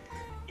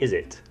 Is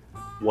it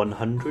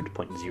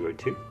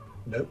 100.02?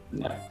 Nope.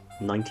 No.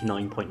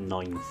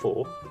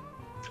 99.94?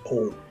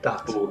 Oh,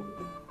 that. Ooh,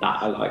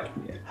 that I like.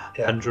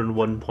 Yeah.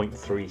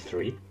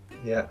 101.33?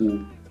 Yeah.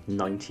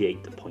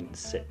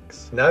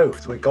 98.6? No,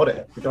 so we got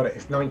it.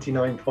 It's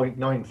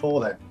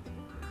 99.94 then.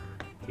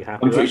 You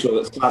happy I'm with pretty that?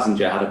 sure that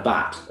Slazenger had a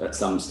bat at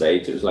some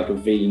stage. It was like a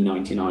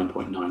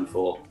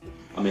V99.94.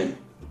 I'm in.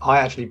 I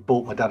actually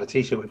bought my dad a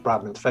T-shirt with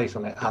Bradman's face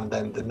on it, and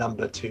then the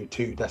number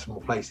two decimal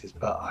places,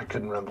 but I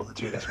couldn't remember what the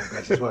 2 decimal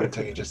places were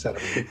until you just said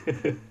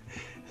it.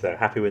 So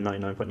happy with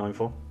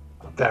 99.94?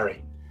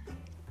 Very.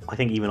 I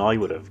think even I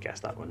would have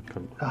guessed that one.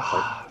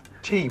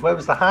 Gee, where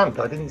was the hand?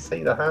 I didn't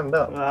see the hand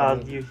up.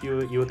 You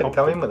were Didn't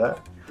come in with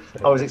that.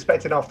 I was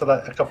expecting after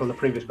that, a couple of the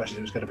previous questions,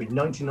 it was going to be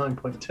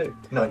 99.2,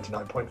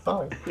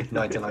 99.5,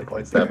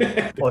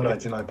 99.7, or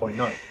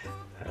 99.9.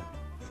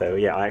 So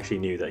yeah, I actually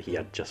knew that he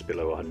had just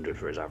below 100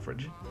 for his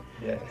average.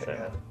 Yeah.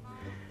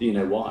 Do you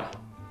know why?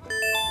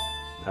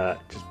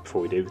 Just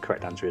before we do, the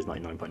correct answer is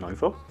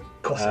 99.94. Of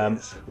course it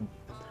is.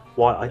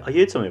 Why? I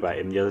heard something about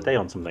him the other day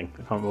on something. I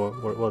can't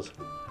remember what it was.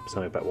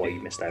 Something about why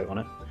you missed out on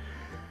it.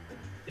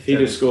 If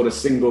he'd have scored a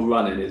single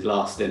run in his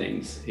last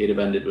innings, he'd have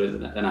ended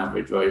with an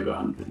average of over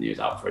 100 and he was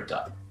out for a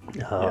duck.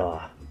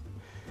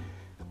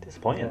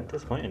 Disappointing.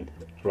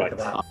 Right. Look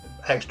at that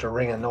extra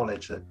ring of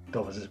knowledge that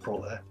Dobbers has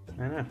brought there.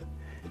 I know.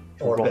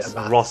 Or a bit of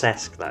maths.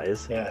 Ross-esque, that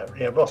is. Yeah,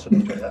 Ross would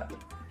enjoy that.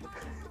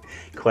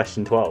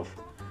 Question 12.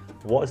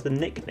 What is the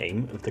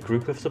nickname of the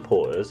group of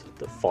supporters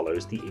that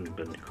follows the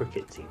England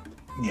cricket team?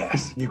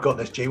 Yes, you've got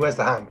this, G. Where's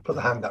the hand? Put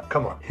the hand up.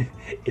 Come on.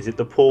 Is it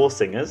the Poor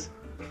Singers?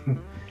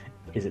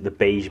 Is it the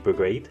Beige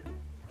Brigade?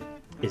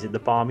 Is it the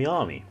Barmy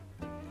Army?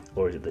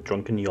 Or is it the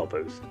Drunken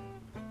Yobbos?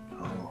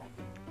 Oh.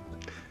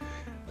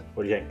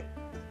 What do you think?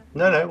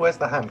 No, where's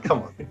the hand?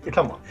 Come on.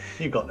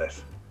 You got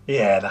this.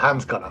 Yeah, the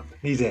hand's gone up.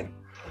 He's in.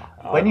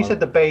 When you said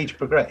the Beige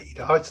Brigade,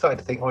 I started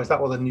to think, is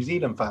that what the New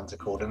Zealand fans are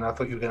called? And I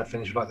thought you were going to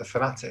finish with like the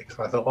Fanatics.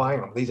 And I thought,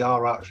 hang on, these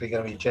are actually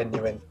going to be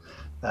genuine,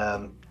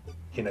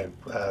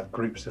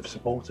 groups of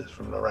supporters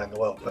from around the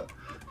world. But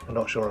I'm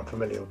not sure I'm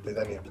familiar with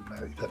any of them now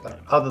that you said that.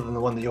 Other than the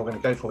one that you're going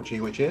to go for,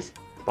 G, which is?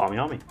 Barmy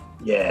Army.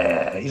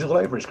 Yeah, he's all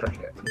over his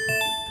cricket.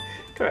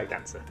 Correct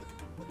answer.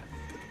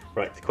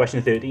 Right,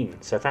 question 13.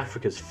 South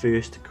Africa's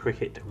first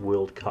Cricket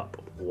World Cup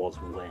was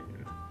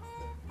when?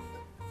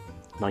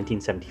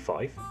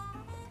 1975,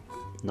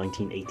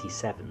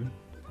 1987,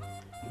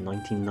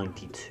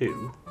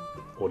 1992,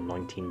 or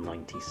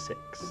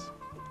 1996?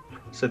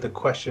 So the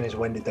question is,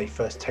 when did they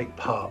first take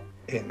part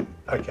in?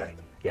 Okay.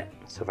 Yeah,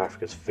 South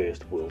Africa's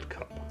first World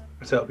Cup.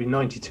 So it'll be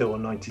 92 or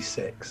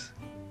 96.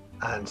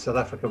 And South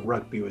Africa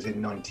rugby was in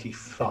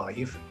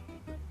 95.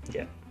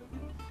 Yeah.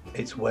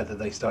 It's whether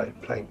they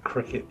started playing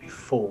cricket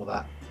before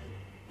that.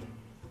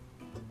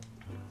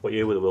 What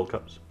year were the World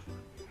Cups?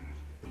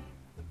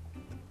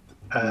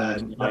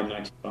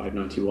 95,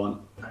 91.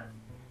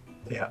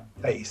 Yeah,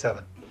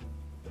 87.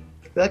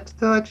 Did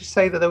I just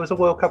say that there was a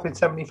World Cup in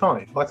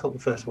 75? I thought the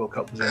first World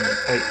Cup was in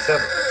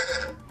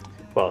 87.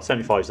 Well,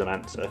 75 is an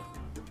answer.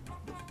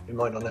 It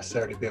might not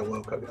necessarily be a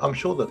World Cup. I'm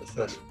sure that the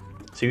first...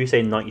 So you're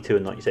saying 92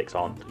 and 96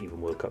 aren't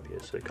even World Cup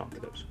years, so it can't be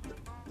those.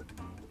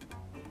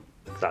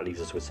 That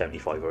leaves us with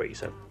 75 or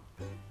 87.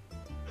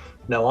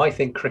 No, I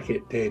think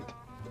cricket did...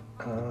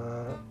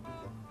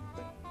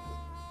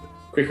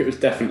 Cricket was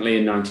definitely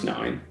in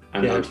 99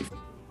 and Yeah.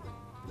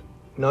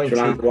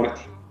 94.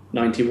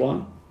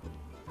 91?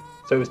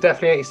 So it was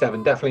definitely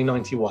 87, definitely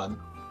 91,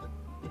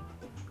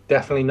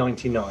 definitely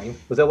 99.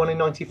 Was there one in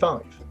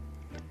 95?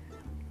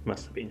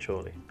 Must have been,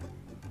 surely.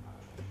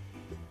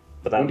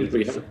 But When that did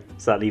we leaves, have-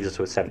 so that leaves us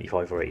with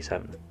 75 or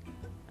 87.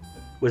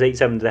 Was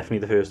 87 definitely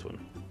the first one?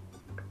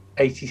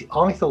 80.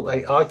 I thought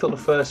the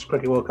first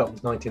Cricket World Cup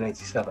was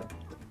 1987.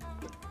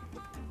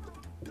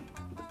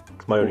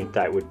 'Cause my only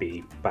doubt would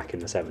be back in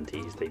the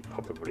 70s, they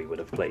probably would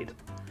have played.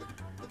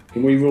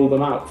 Can we rule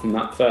them out from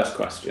that first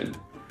question?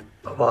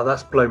 Well,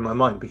 that's blown my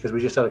mind because we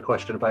just had a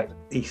question about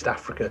East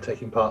Africa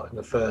taking part in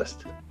the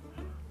first,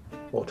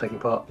 or taking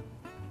part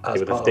as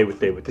They part were of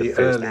the the first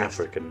earliest.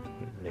 African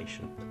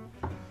nation.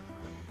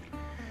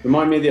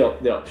 Remind me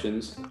of the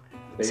options.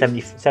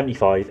 Please.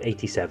 75,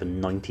 87,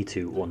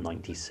 92, or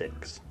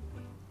 96.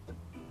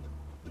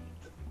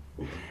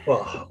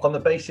 Well, on the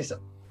basis,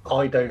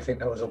 I don't think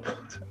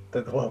that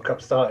the World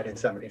Cup started in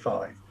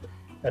 '75,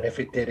 and if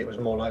it did, it was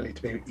more likely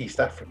to be East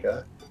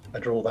Africa.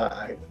 I'd rule that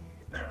out.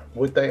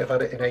 Would they have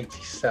had it in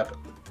 '87?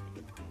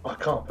 I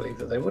can't believe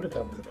that they would have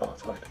done with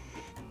apartheid.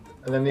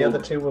 And then the other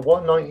two were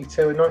what,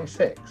 92 and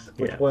 96,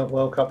 which Yeah. weren't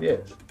World Cup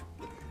years.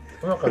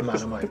 I'm not going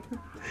mad, am I?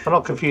 I'm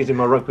not confusing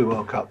my Rugby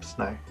World Cups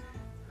now.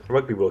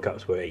 Rugby World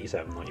Cups were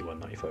 87, 91,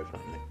 95,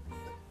 99.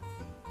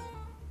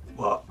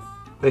 Well,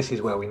 this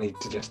is where we need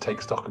to just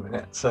take stock a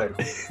minute. So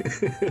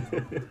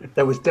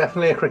there was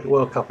definitely a Cricket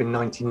World Cup in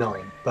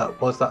 '99, but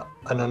was that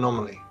an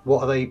anomaly?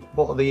 What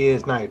are the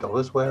years now,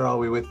 Dollars? Where are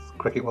we with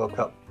Cricket World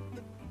Cup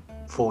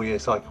 4-year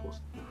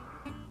cycles?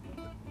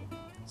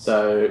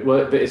 So,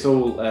 well, but it's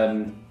all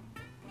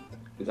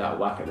it's out of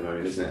whack at the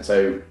moment, isn't it?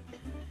 So,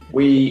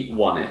 we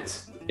won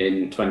it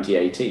in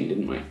 2018,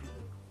 didn't we?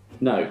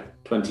 No,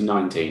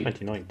 2019.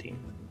 2019.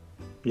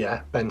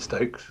 Yeah, Ben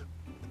Stokes.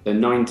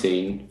 Then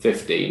 19,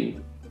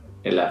 15,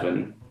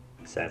 11.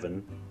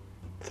 7,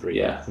 3,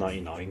 Yeah.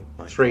 99,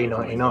 3,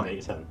 99.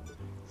 87.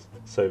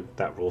 So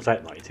that rules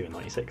out 92 and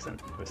 96 then,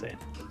 we're saying.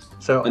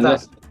 So And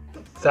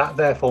that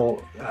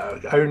therefore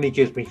only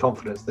gives me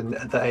confidence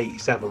that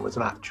 '87 was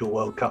an actual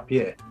World Cup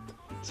year.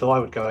 So I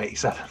would go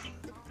 '87,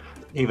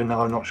 even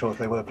though I'm not sure if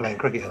they were playing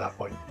cricket at that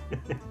point.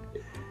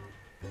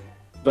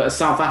 But a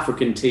South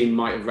African team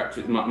might have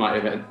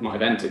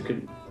entered,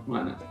 couldn't,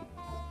 mightn't it?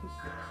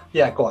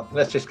 Yeah, go on.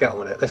 Let's just get on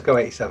with it. Let's go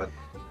 '87.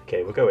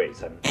 Okay, we'll go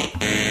 87.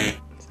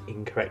 It's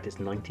incorrect, it's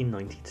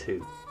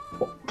 1992.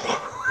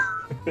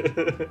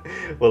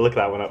 We'll look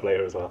that one up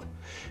later as well.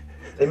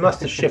 They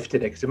must have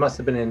shifted it because it must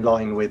have been in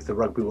line with the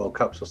Rugby World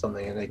Cups or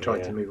something, and they tried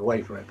Yeah. to move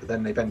away from it, but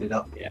then they've ended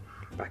up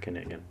Back in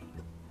it again.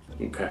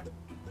 Okay,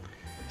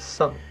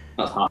 some.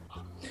 that's hard.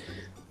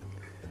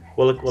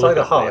 We'll It's look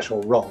either up harsh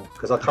later. or wrong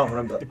because I can't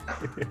remember.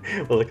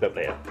 We'll look it up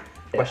later.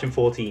 Question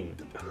 14.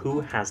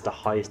 Who has the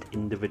highest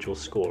individual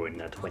score in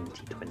their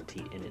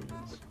 2020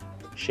 innings?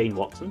 Shane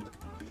Watson?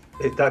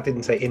 That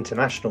didn't say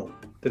international,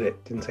 did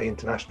it? Didn't say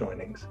international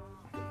innings.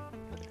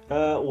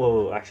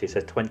 Well, actually it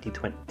says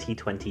 2020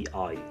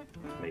 T20I.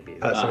 Maybe.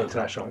 That's an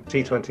international.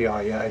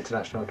 T20I, yeah,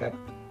 international. Okay.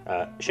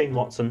 Shane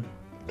Watson,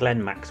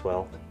 Glenn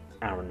Maxwell,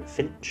 Aaron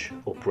Finch,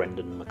 or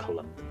Brendan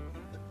McCullum?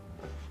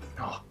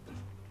 Oh,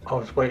 I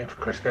was waiting for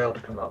Chris Gale to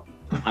come up.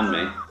 And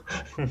me.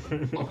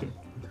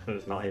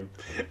 It's not him.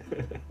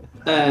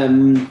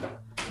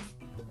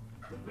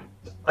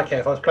 Okay,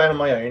 if I was playing on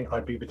my own,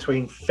 I'd be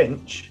between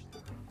Finch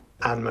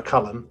and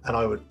McCullum, and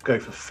I would go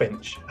for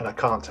Finch, and I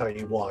can't tell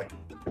you why.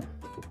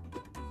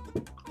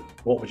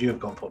 What would you have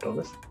gone for,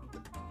 Douglas?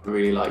 I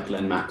really like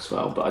Glenn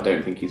Maxwell, but I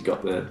don't think he's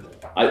got the.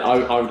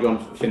 I would go on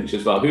for Finch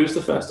as well. Who was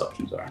the first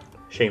option, sorry?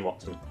 Shane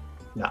Watson.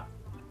 No,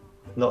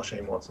 not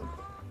Shane Watson.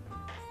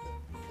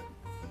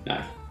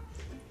 No.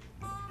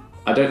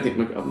 I don't think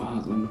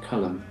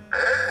McCullum.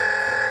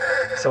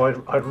 So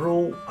I'd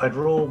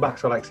rule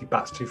Maxwell actually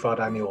bats too far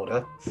down the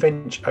order.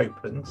 Finch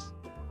opens,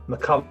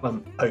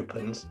 McCullum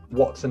opens.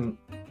 Watson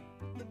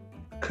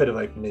could have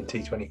opened in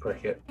T20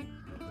 cricket,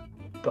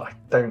 but I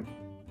don't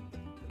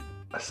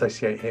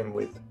associate him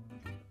with.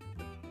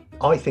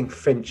 I think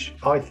Finch.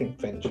 I'm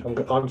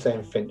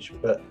saying Finch,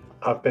 but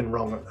I've been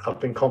wrong. I've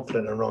been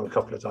confident and wrong a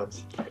couple of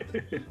times.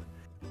 And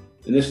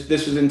this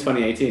was in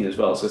 2018 as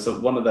well, so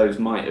one of those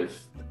might have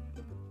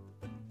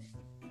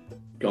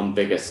gone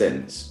bigger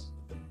since.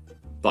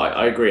 But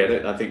I agree.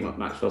 I think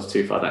Maxwell's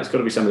too far down. It's got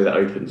to be somebody that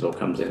opens or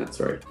comes in at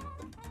 3.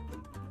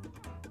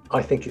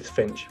 I think it's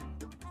Finch.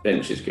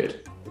 Finch is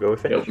good. We'll go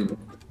with Finch.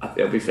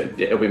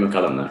 It'll be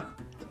McCullum though.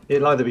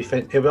 It'll either be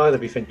Finch or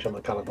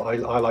McCullum, but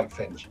I like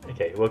Finch.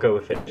 Okay, we'll go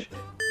with Finch.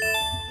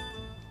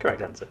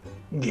 Correct answer.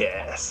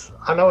 Yes,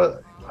 I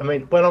know. I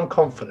mean, when I'm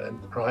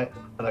confident, right,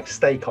 and I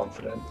stay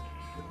confident,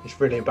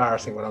 it's really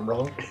embarrassing when I'm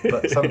wrong.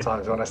 But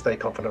sometimes when I stay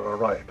confident and I'm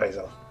right, it pays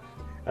off.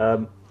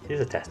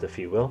 Here's a test, if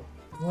you will.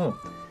 Hmm.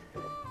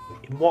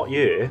 In what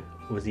year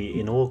was the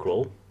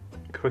inaugural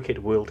Cricket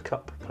World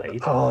Cup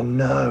played? Oh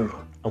no!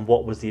 And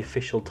what was the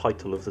official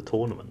title of the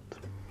tournament?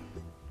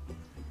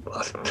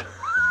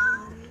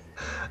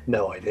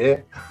 No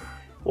idea.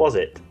 Was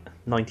it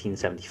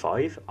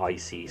 1975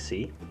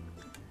 ICC,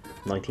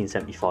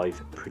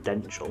 1975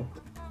 Prudential,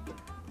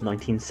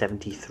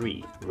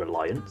 1973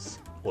 Reliance,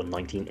 or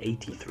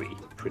 1983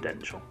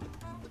 Prudential?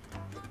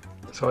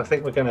 So I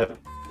think we're going to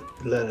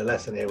learn a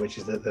lesson here, which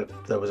is that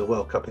there was a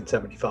World Cup in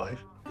 '75.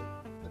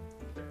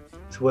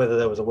 So whether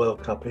there was a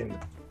World Cup in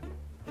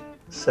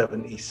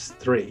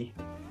 '73,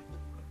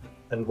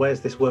 and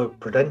where's this word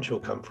Prudential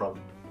come from?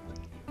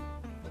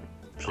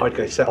 I'd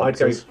go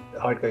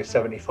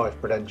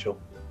 75 Prudential.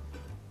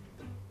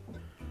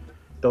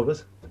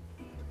 Dobbers?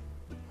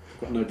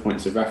 Got no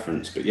points of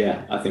reference, but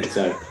yeah, I think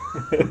so.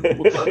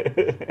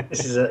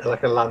 This is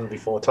like a land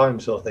before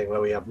time sort of thing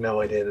where we have no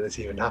idea that this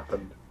even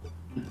happened.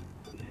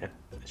 Yeah.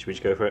 Should we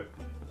just go for it?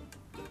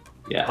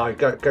 Yeah. I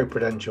go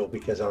Prudential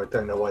because I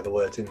don't know why the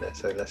word's in there.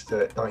 So let's do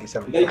it. They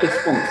 1975.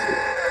 just sponsor.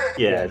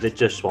 Yeah, they're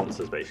just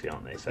sponsors basically,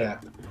 aren't they? So Yeah.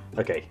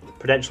 okay,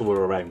 Prudential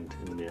were around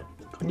in the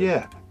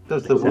Yeah. That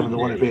was the woman that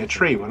wanted to be a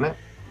tree, wasn't it?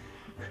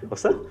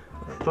 what's that?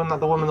 Wasn't that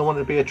the woman that wanted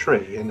to be a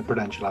tree in the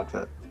Prudential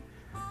advert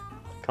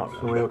Can't when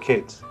remember. we were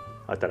kids?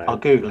 I don't know. I'll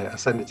Google it. I'll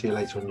send it to you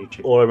later on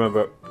YouTube. All I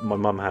remember, my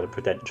mum had a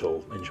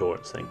Prudential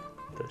insurance thing.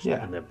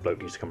 Yeah. And the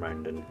bloke used to come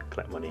round and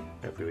collect money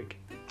every week.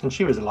 And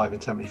she was alive in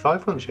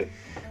 75, wasn't she? There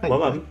My you go.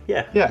 mum,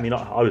 yeah. Yeah. I mean,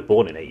 I was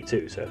born in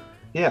 82, so.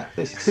 Yeah,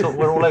 this is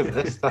we're all over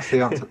this. That's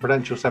the answer.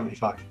 Prudential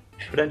 75.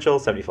 Prudential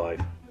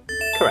 75.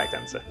 Correct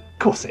answer. Of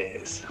course it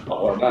is.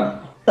 Oh, well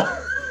done.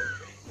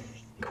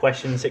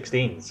 Question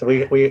 16. So we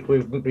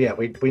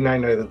now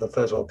know that the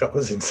first World Cup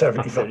was in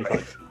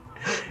 75.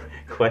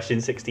 Question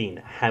 16.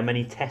 How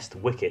many test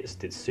wickets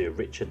did Sir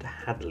Richard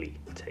Hadley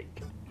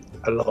take?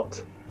 A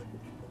lot.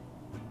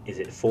 Is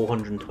it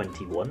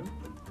 421,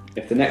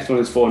 If the next one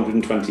is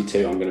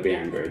 422, I'm going to be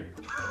angry.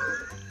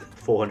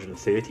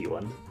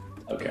 431,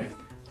 Okay.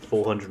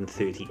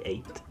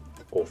 438,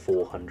 or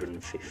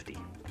 450?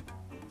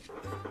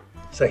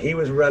 So he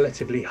was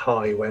relatively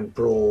high when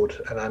Broad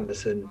and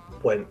Anderson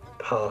went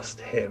past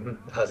him,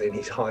 as in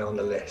he's high on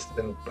the list.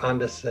 And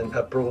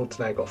Broad's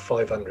now got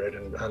 500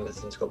 and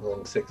Anderson's got more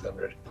than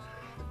 600.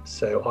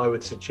 So I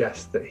would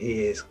suggest that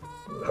he is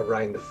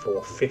around the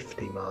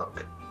 450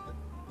 mark.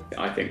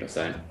 I think the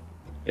same.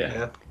 Yeah.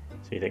 Yeah.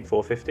 So you think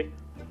 450?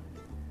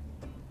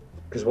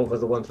 Because what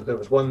was the one? There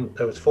was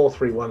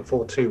 431,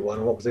 421.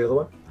 And what was the other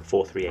one?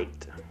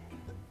 438.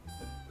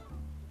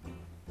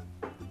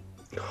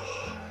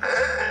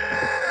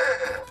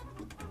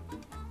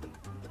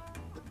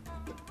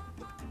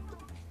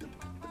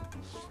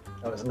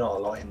 There's not a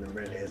lot in them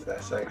really, is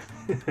there? So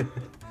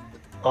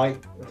I'd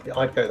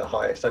go the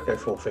highest. I'd go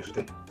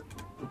 450.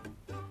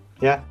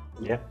 Yeah.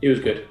 Yeah. He was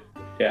good.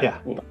 Yeah. Yeah.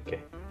 Well, Okay.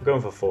 I'm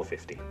going for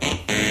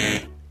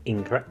 450.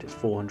 Incorrect. It's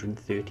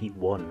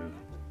 431.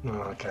 Oh,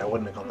 okay, I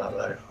wouldn't have gone that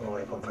low. I would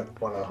have gone for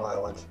one of the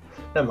higher ones.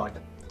 Never mind.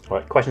 All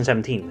right. Question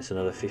 17. It's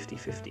another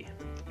 50-50.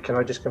 Can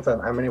I just confirm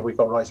how many have we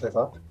got right so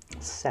far?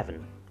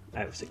 7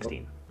 out of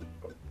 16.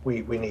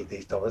 We need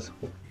these dollars.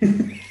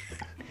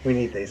 We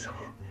need these.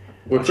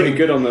 we're pretty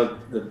good on the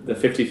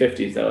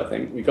 50-50s, though, I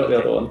think. We got the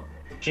other one.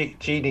 G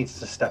needs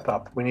to step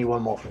up. We need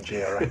one more from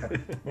G, I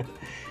reckon.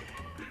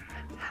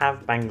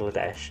 Have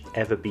Bangladesh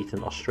ever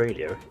beaten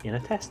Australia in a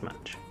test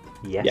match?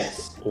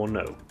 Yes, or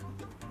no?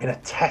 In a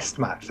test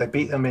match, they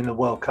beat them in the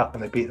World Cup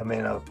and they beat them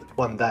in a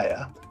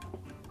one-dayer.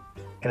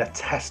 In a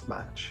test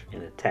match.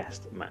 In a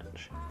test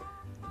match.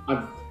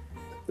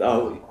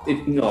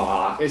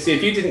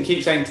 If you didn't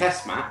keep saying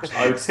test match,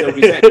 I would still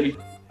be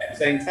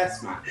saying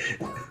test match.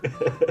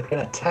 In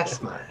a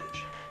test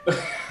match.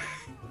 The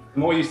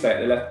more you say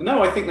it, the less.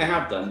 No, I think they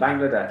have done.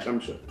 Bangladesh, I'm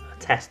sure. A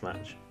test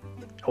match.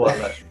 Well,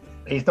 look,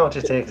 he's not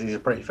just here because he's a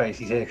pretty face.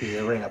 He's here because he's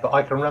a ringer. But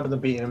I can remember them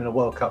beating him in a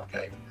World Cup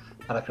game,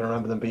 and I can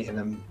remember them beating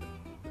him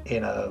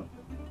in a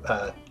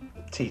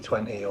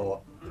T20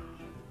 or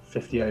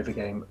 50 over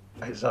game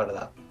outside of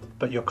that.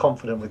 But you're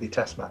confident with your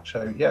test match,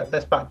 so yeah,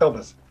 let's back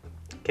Dobbers.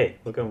 Okay,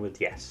 we're going with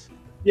yes.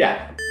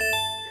 Yeah.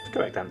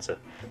 Correct answer.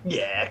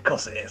 Yeah, of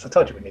course it is. I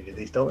told you we needed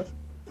these Dobbers.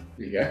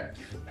 There you go.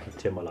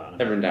 Turn my light on.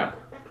 Never in doubt.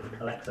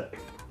 Alexa,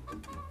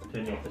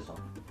 turn the office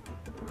on.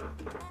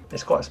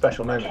 It's quite a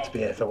special moment to be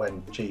here for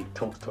when G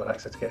talks to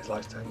Alexa to get his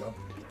lights turned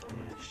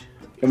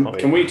on.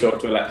 Can we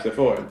talk to Alexa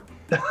for him?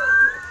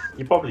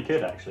 You probably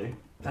could actually.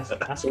 That's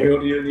Can we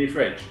order you a new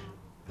fridge?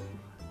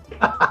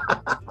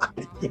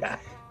 Yeah.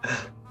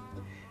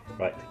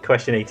 Right,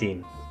 question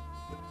 18.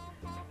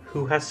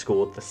 Who has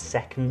scored the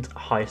second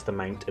highest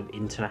amount of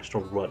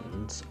international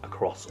runs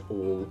across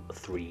all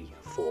 3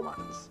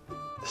 formats?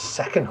 The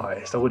second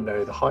highest. I wouldn't know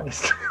who the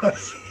highest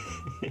was.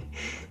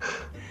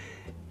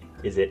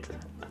 Is it,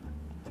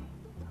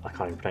 I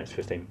can't even pronounce his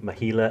first name,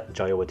 Mahela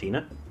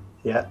Jayawardena,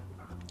 Yeah.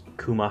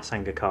 Kumar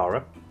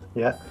Sangakkara,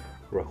 Yeah.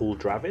 Rahul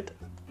Dravid,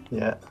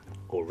 Yeah.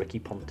 or Ricky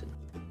Ponting?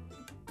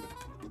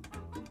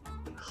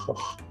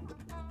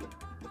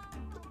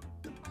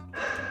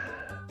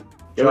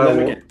 Go with them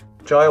again.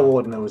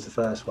 Jayawardena was the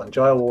first one.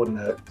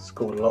 Jayawardena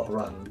scored a lot of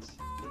runs.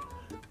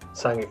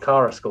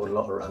 Sangakkara scored a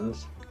lot of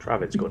runs.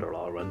 Dravid scored a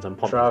lot of runs and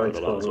Ponting Dravid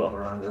scored a lot scored as a lot of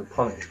well. runs, and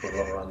Ponting scored a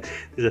lot of runs.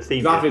 There's a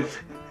theme here.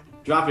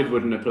 Dravid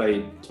wouldn't have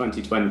played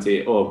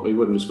 2020, or he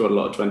wouldn't have scored a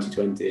lot of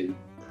 2020 in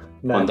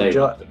No, one day.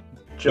 Yeah,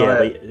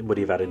 but would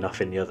he have had enough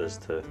in the others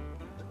to...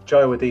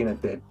 Jayawardena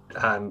did,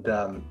 and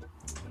I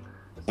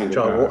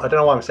Sangakkara. don't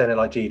know why I'm saying it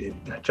like G did.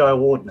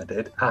 Jayawardena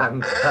did,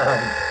 and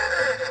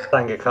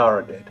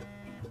Sangakkara did.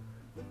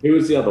 Who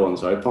was the other one?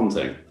 Sorry,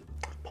 Ponting.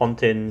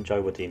 Ponting,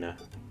 Jayawardena,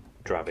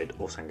 Dravid,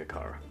 or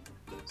Sangakkara?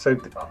 So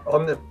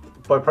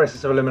by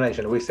process of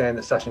elimination, are we saying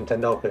that Sachin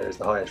Tendulkar is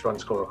the highest run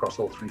scorer across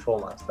all 3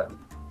 formats then?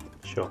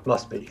 Sure.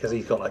 Must be, because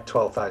he's got like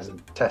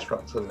 12,000 test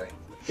runs, hasn't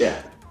he?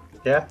 Yeah.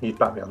 Yeah, you'd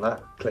back me on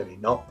that. Clearly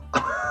not.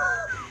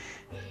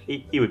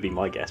 He would be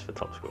my guess for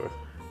top scorer.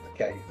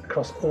 Okay,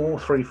 across all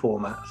 3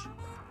 formats.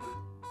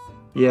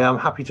 Yeah, I'm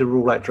happy to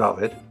rule out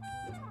Dravid,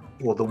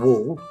 or the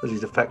Wall, as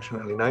he's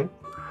affectionately known.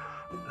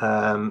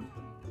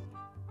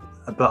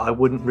 But I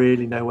wouldn't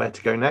really know where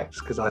to go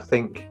next because I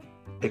think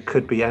it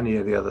could be any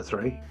of the other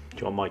three. Do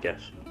you want my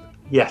guess?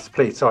 Yes,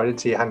 please. Sorry, I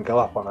didn't see your hand go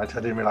up on it.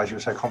 I didn't realise you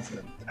were so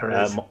confident. There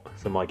it is.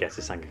 So my guess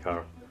is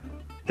Sangakkara.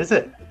 Is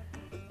it?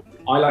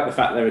 I like the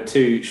fact there are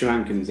 2 Sri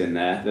Lankans in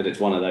there, that it's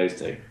one of those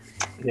 2.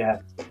 Yeah.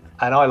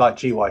 And I like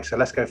GY, so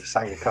let's go for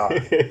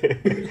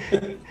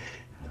Sangakkara.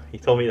 He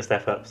told me to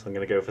step up, so I'm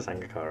going to go for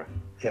Sangakkara.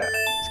 Yeah.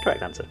 It's the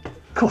correct answer.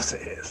 Of course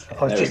it is.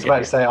 I was There just we go. about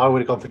to say I would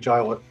have gone for Jai.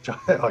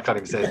 I can't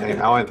even say his name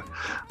now either.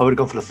 I would have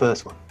gone for the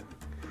first one.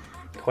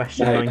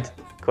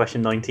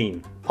 Question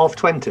 19 Of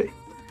 20.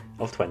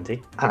 of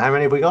 20. And how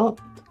many have we got?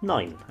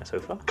 9 so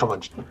far. Come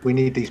on. We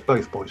need these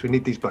both, boys. We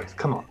need these both.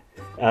 Come on.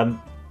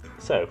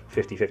 So,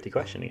 50-50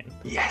 question again.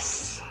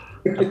 Yes.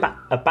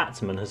 A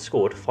batsman has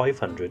scored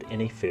 500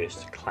 in a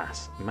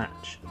first-class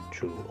match.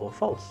 True or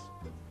false?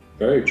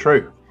 Very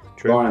True.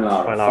 True. Brian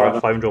Lara, Brian Lara,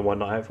 500. 501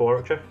 not out for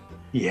Warwickshire.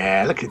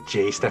 Yeah, look at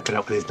G stepping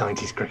up with his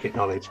 90s cricket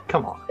knowledge.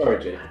 Come on.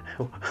 Sorry, G.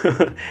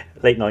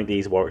 Late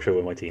 90s, Warwickshire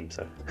were my team,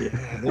 so. Yeah,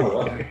 there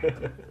Oh, we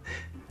go.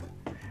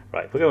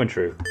 Right, we're going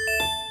true.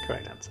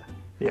 Correct answer.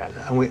 Yeah,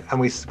 and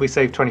we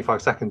saved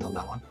 25 seconds on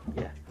that one.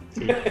 Yeah.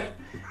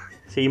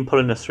 See him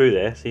pulling us through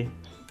there, see?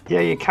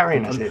 Yeah, you're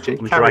carrying us here, G.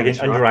 I'm Carrying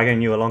us, right?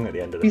 dragging you along at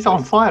the end of this. He's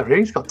on fire.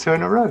 He's got 2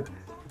 in a row.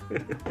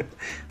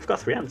 I've got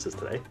 3 answers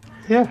today.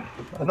 Yeah,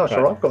 I'm not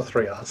sure Right. I've got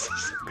 3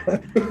 answers.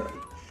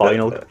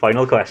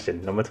 Final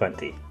question, number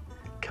 20.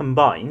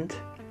 Combined,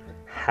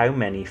 how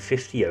many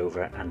 50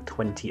 over and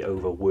 20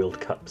 over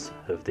World Cups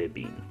have there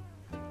been?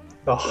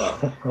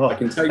 Oh, I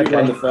can tell you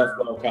when the first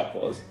World Cup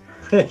was.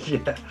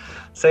 yeah.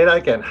 Say that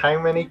again. How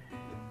many?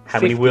 How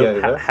many 50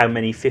 over? how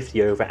many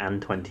 50 over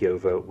and 20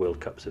 over World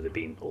Cups have there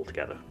been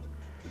altogether?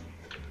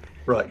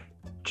 Right.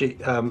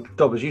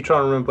 Dobbers, you try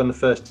and remember when the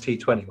first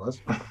T20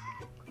 was.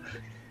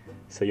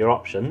 So your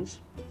options: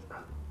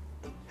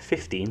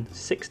 15,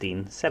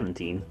 16,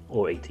 17,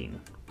 or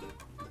 18.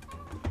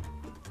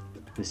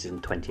 This is in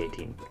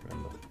 2018,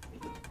 remember.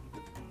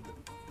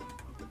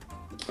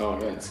 Oh,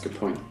 yeah, that's a good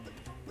point.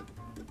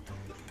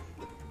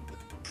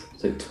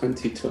 So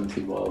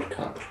 2020 World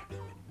Cup.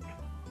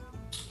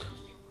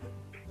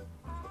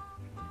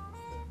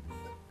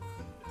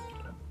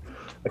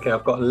 Okay,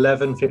 I've got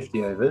 11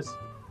 50 overs.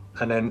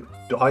 And then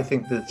I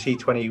think the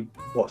T20,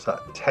 what's that,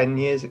 10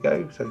 years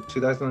ago? So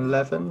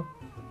 2011?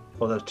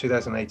 Or that was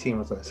 2018,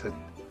 wasn't it? So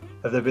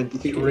have there been You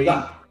think it was 3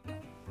 that?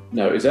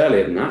 No, it was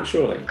earlier than that,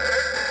 surely.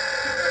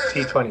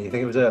 T20? You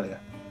think it was earlier?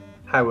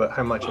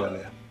 How much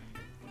earlier?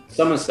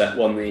 Somerset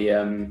won the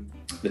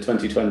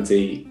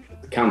 2020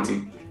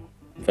 county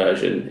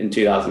version in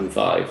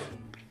 2005.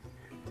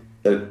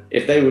 So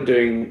if they were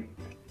doing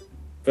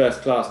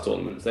first class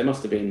tournaments, they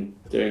must have been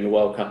doing a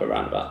World Cup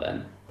around about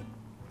then.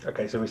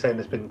 Okay, so we're saying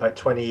there's been about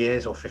 20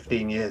 years or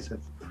 15 years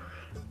of...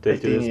 Do they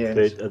 15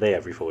 years. Are they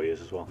every 4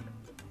 years as well?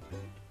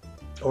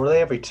 Or are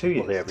they every 2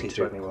 years? they every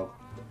T20 two? World?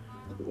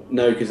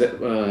 No, because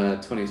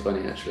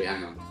 2020 actually,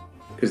 hang on.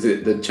 Because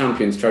the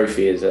Champions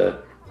Trophy is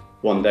a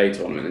one-day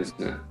tournament,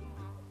 isn't it?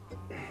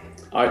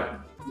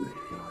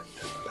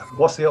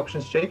 What's the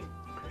options, G?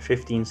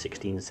 15,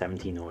 16,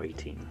 17, or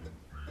 18.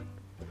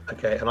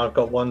 Okay, and I've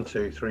got 1,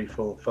 2, 3,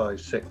 4, 5,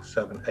 6,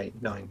 7,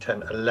 8, 9,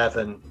 10,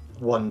 11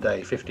 one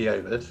day 50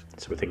 overs.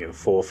 So we're thinking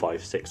 4,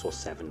 5, 6, or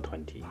 7,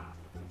 20.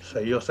 So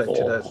you're saying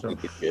 2000.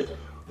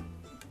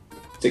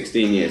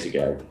 16 years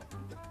ago.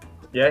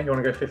 Yeah, you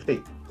want to go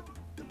 15?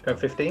 Go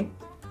 15?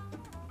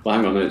 Well,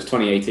 hang on, it was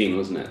 2018,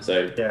 wasn't it?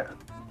 So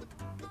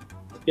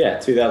Yeah.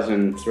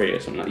 2003 or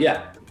something like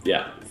that.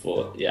 Yeah.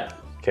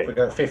 Okay, We're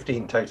going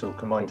 15 total,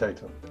 combined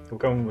total. we're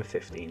going with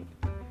 15.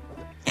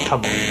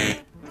 Come on. The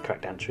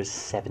correct answer is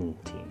 17.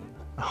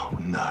 Oh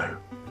no.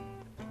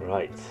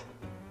 Right.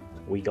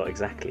 We got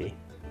exactly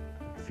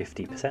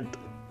 50%.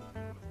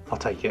 I'll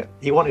take it.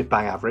 He wanted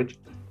bang average.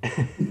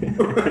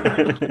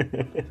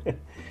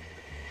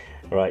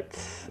 Right.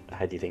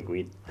 How do you think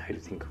we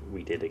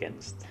did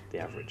against the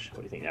average? What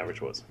do you think the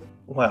average was?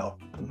 Well,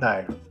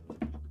 now,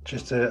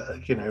 just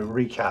to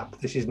recap,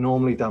 this is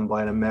normally done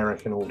by an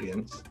American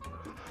audience.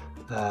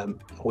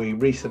 We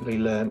recently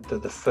learned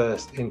that the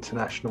first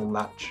international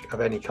match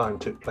of any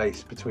kind took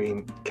place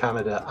between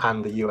Canada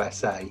and the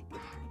USA,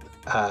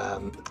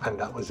 and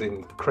that was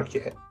in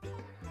cricket.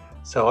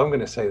 So I'm going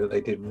to say that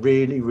they did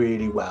really,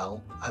 really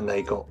well, and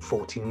they got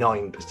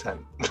 49%.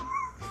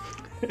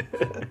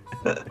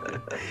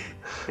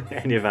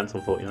 Any advance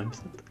on 49%?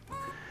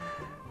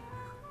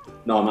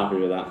 No, I'm happy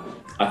with that.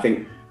 I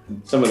think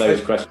some of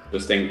those questions were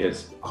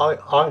stinkers.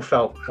 I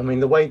felt,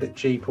 the way that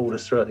G pulled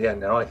us through at the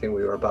end there, I think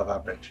we were above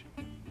average.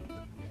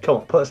 Come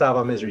on, put us out of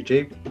our misery,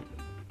 G.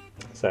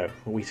 So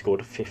we scored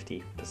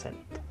 50%.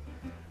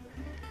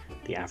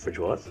 The average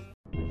was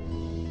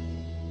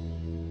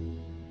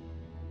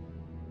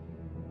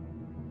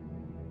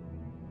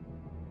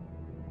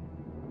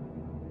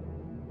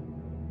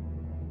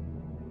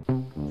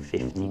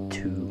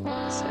 52%.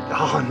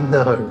 Oh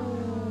no.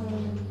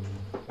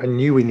 I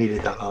knew we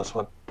needed that last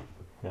one.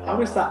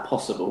 How is that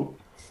possible?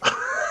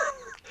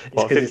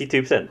 What,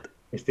 52%?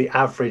 It's the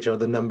average of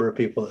the number of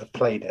people that have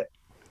played it.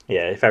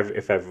 Yeah, if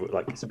ever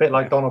like It's a bit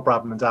like Donald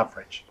Bradman's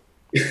average.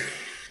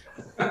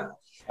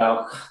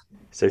 Oh,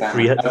 so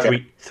Damn.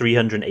 Okay.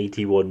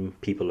 381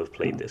 people have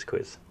played this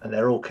quiz. And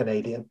they're all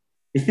Canadian.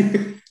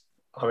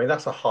 I mean,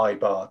 that's a high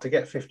bar. To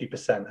get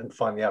 50% and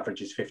find the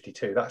average is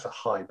 52, that's a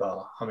high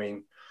bar. I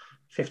mean,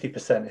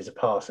 50% is a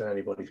pass in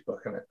anybody's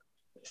book, isn't it?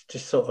 It's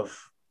just sort of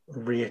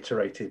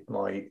reiterated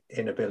my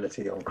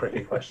inability on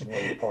cricket questions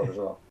on the pod as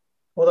well.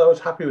 Although I was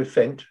happy with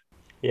Finch.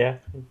 Yeah,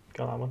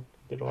 got that one.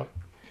 Did all right.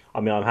 I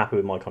mean, I'm happy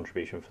with my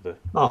contribution for the.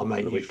 Oh,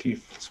 mate, the week.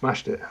 you've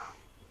smashed it.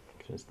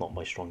 It's not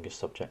my strongest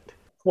subject.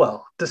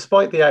 Well,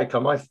 despite the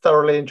outcome, I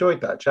thoroughly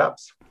enjoyed that,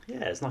 chaps.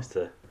 Yeah, it's nice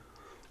to.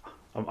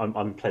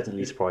 I'm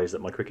pleasantly surprised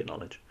at my cricket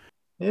knowledge.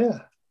 Yeah,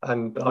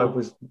 and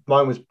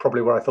mine was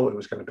probably where I thought it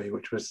was going to be,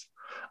 which was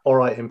all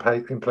right in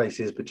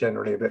places, but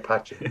generally a bit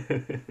patchy.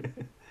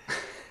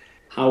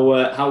 How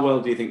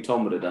well do you think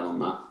Tom would have done on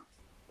that?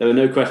 There were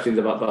no questions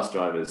about bus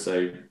drivers,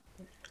 so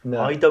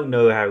No, I don't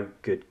know how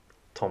good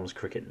Tom's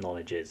cricket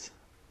knowledge is.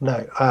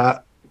 no,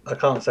 I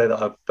can't say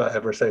that I've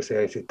ever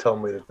associated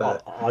Tom with.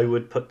 I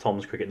would put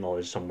Tom's cricket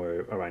knowledge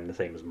somewhere around the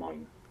same as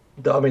mine.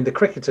 I mean, the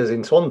cricketers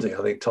in Swansea,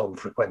 I think Tom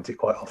frequented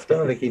quite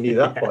often. I think he knew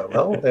that quite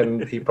well.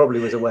 And he probably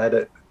was aware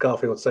that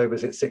Garfield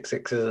Sobers hit 6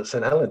 sixes at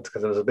St Helens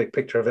because there was a big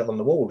picture of it on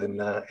the wall in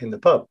the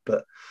pub.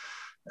 But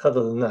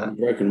other than that,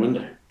 broken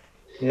window.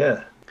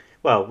 Yeah.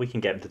 Well, we can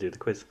get him to do the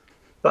quiz.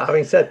 But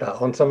having said that,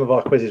 on some of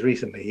our quizzes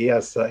recently, he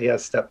has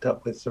stepped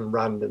up with some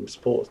random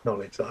sports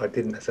knowledge that I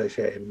didn't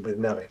associate him with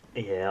knowing.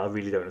 Yeah, I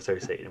really don't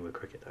associate him with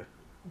cricket, though.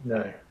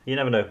 No. You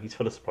never know. He's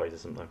full of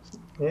surprises sometimes.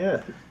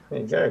 Yeah, there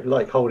you go.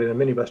 Like holding a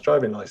minibus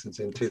driving license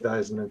in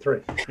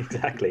 2003.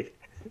 Exactly.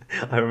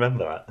 I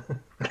remember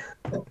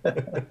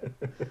that.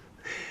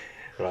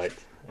 Right.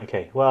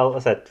 Okay. Well,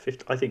 as I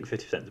said, I think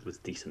 50% was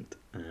decent.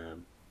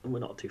 We're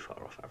not too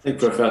far off I think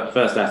average. for a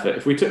first effort,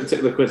 if we took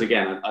the quiz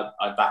again,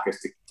 I'd back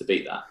us to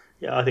beat that.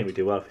 Yeah, I think we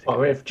do well. I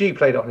mean, if G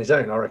played it on his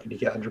own, I reckon he'd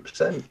get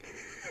 100%.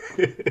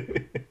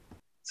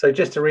 So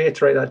just to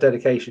reiterate that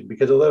dedication,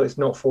 because although it's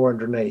not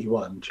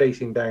 481,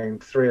 chasing down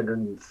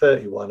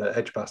 331 at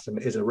Edgbaston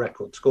is a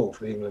record score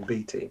for the England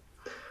B team.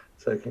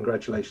 So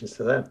congratulations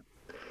to them.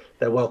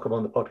 They're welcome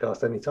on the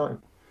podcast anytime.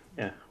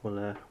 Yeah, we'll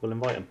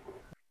invite them.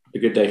 A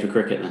good day for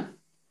cricket then.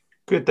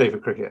 Good day for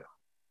cricket.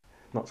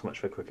 Not so much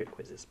for cricket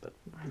quizzes, but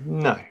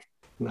No.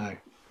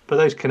 But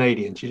those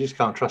Canadians, you just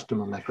can't trust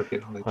them on their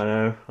cricket knowledge.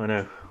 I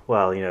know.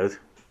 Well,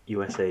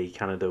 USA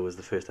Canada was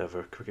the first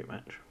ever cricket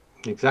match.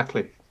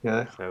 Exactly.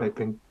 Yeah, So- they've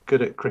been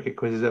good at cricket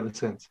quizzes ever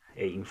since.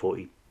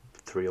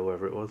 1843 or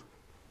whatever it was.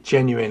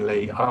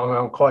 Genuinely,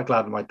 I'm quite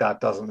glad my dad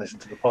doesn't listen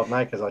to the pod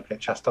now because I'd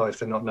get chastised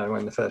for not knowing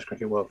when the first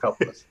Cricket World Cup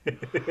was.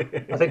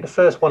 I think the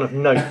first one of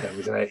note though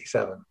was in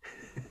 '87.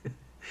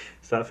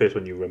 So that first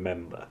one you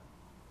remember.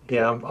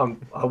 Yeah,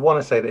 I want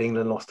to say that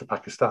England lost to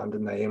Pakistan,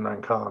 didn't they?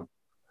 Imran Khan.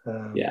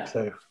 Yeah.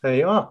 So there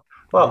you are.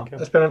 Well, There you go.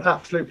 it's been an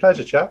absolute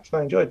pleasure, chaps.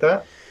 I enjoyed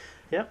that.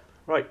 Yeah,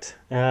 right.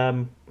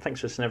 Thanks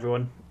for listening,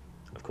 everyone.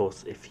 Of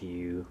course, if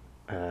you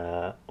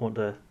want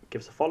to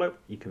give us a follow,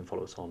 you can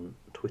follow us on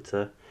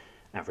Twitter,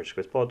 Average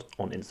Quiz Pod,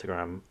 on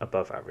Instagram,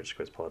 Above Average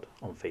Quiz Pod,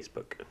 on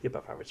Facebook, the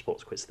Above Average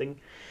Sports Quiz thing,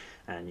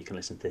 and you can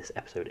listen to this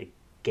episode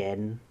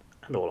again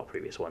and all our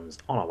previous ones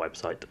on our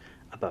website,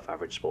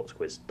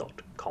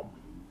 aboveaveragesportsquiz.com.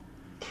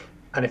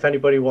 And if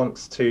anybody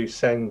wants to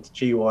send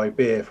GY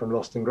beer from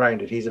Lost and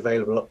Grounded, he's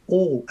available at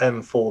all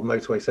M4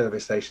 motorway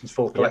service stations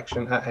for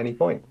collection at any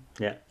point.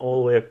 Yeah,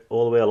 all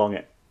the way along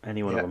it.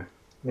 Any one of them.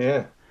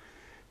 Yeah.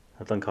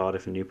 I've done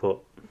Cardiff and Newport.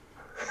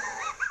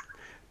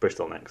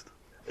 Bristol next.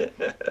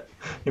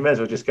 You may as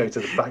well just go to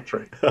the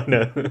factory, I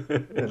know. to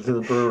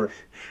the brewery.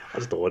 I'll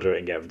just order it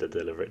and get them to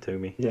deliver it to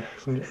me. Yeah.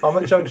 I'm at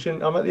the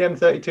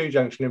M32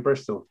 junction in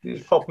Bristol. You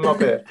just pop them up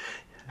here.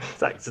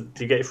 Zach, do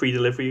you get free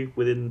delivery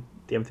within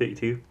the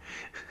M32?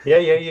 Yeah,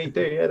 you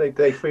do. Yeah,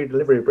 they free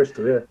delivery in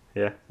Bristol. Yeah,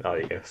 Yeah. Oh,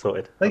 there you go.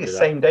 Sorted. I think it's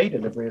same day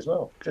delivery as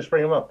well. Just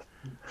bring them up.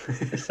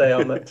 Just say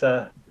I'm at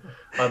the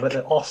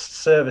Ost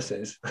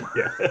Services.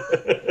 Yeah.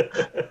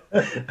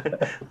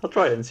 I'll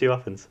try it and see what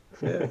happens.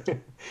 Yeah.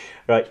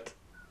 Right.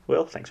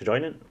 Well, thanks for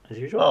joining, as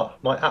usual. Oh,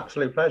 my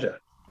absolute pleasure.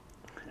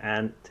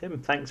 And Tim,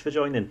 thanks for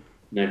joining.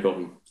 No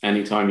problem.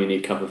 Anytime you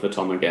need cover for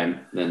Tom again,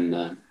 then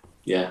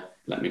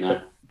let me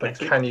know. But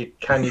Next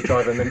can you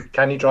drive a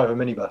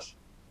minibus?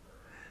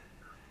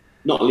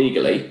 Not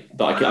legally,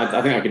 but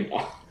I think I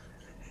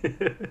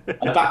could.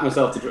 I back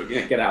myself to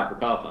get out of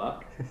the car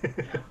park.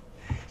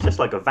 It's just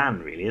like a van,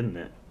 really, isn't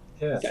it?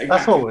 Yeah, Exactly.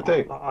 that's what we'll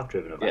do. I've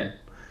driven a van. Yeah.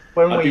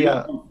 When I'd we be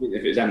more confident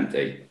if it's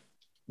empty.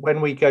 when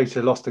we go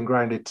to Lost and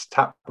Grounded's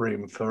tap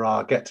room for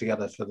our get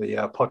together for the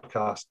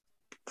podcast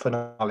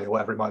finale or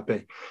whatever it might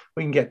be,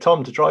 we can get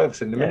Tom to drive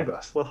us in the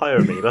minibus. We'll hire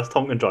a minibus.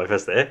 Tom can drive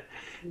us there.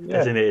 Yeah,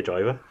 Designated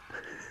driver.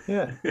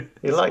 yeah,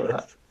 you like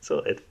that?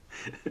 Sorted.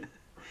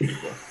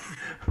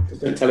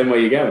 Just don't tell him where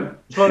you're going.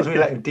 As long as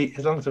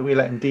we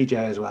let him DJ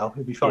as well,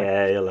 he'll be fine.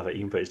 Yeah, you'll love it.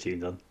 You can put his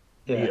tunes on.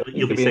 Yeah,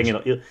 You'll be could singing.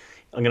 I'm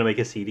going to make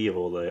a CD of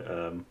all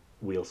the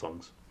wheel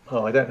songs.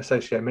 Oh, I don't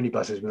associate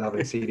minibuses with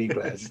having CD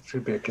players. It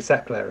should be a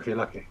cassette player if you're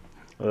lucky.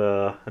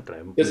 I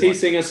don't know. Does he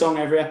sing a song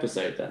every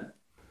episode then?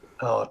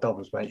 Oh,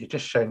 Dobbs, mate, you've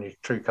just shown your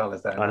true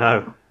colours there. I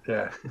know.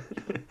 Yeah.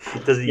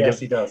 Does he? Yes,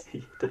 he does.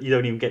 You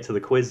don't even get to the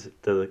quiz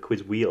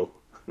wheel.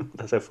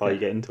 That's how far you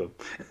get into him.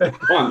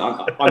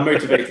 Well, I'm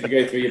motivated to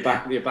go through your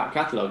back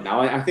catalogue now.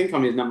 I think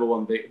I'm his number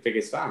one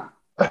biggest fan.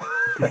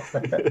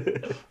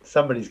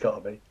 Somebody's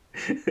got to be.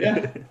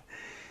 Yeah.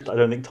 I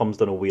don't think Tom's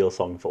done a wheel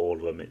song for all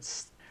of them.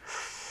 It's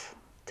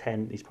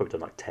 10. He's probably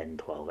done like 10,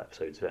 12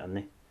 episodes of it, hasn't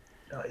he?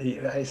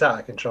 It's out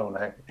of control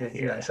now.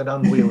 It's an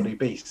unwieldy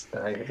beast.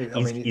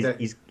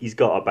 He's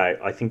got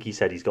about. I think he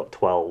said he's got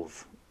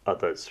 12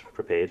 others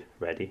prepared,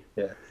 ready.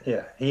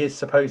 Yeah. He is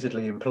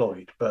supposedly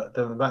employed, but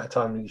the amount of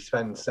time he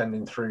spends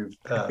sending through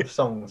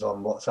songs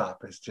on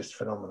WhatsApp is just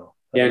phenomenal.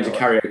 He owns a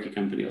karaoke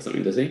company or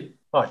something, does he?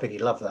 I think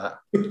he'd love that.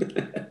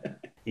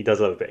 He does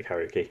love a bit of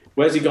karaoke.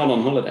 Where's he gone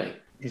on holiday?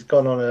 He's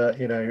gone on a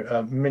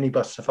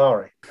minibus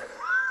safari.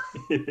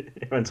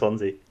 In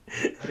Swansea.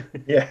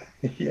 Yeah.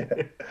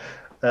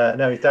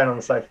 No, he's down on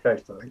the south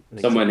coast, I think.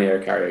 Somewhere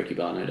near a karaoke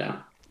bar, no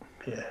doubt.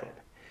 Yeah.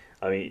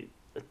 I mean,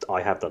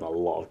 I have done a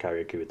lot of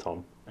karaoke with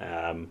Tom.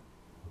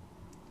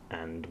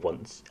 And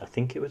once, I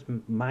think it was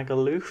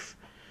Magaluf,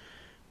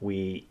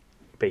 we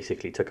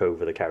basically took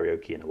over the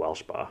karaoke in a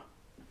Welsh bar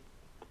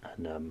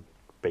and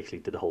basically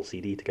did the whole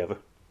CD together.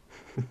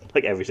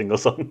 Like every single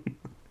song.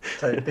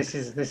 So this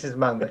is a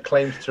man that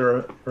claims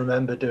to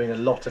remember doing a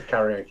lot of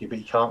karaoke, but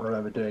he can't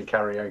remember doing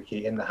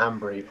karaoke in the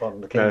Hanbury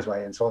on the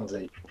Kingsway in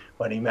Swansea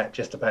when he met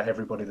just about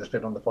everybody that's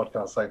been on the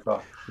podcast so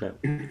far. No,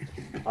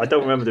 I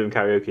don't remember doing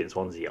karaoke in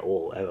Swansea at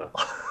all, ever.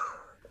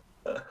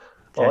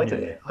 I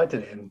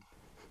did it in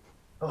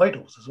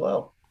Idols as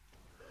well,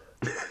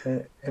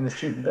 in the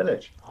student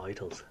village.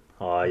 Idols.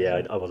 Oh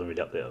yeah, I wasn't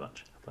really up there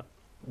much. But...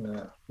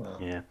 No, well.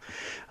 Yeah.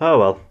 Oh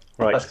well.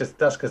 Right.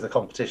 That's because the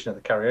competition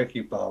at the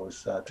karaoke bar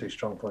was too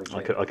strong for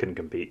you. I couldn't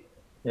compete.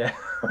 Yeah.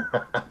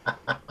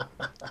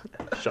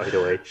 Shied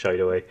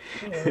away.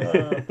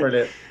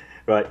 Brilliant.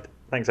 Right.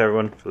 Thanks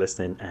everyone for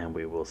listening, and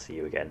we will see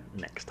you again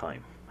next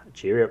time.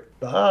 Cheerio.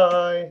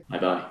 Bye.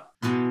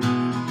 Bye-bye.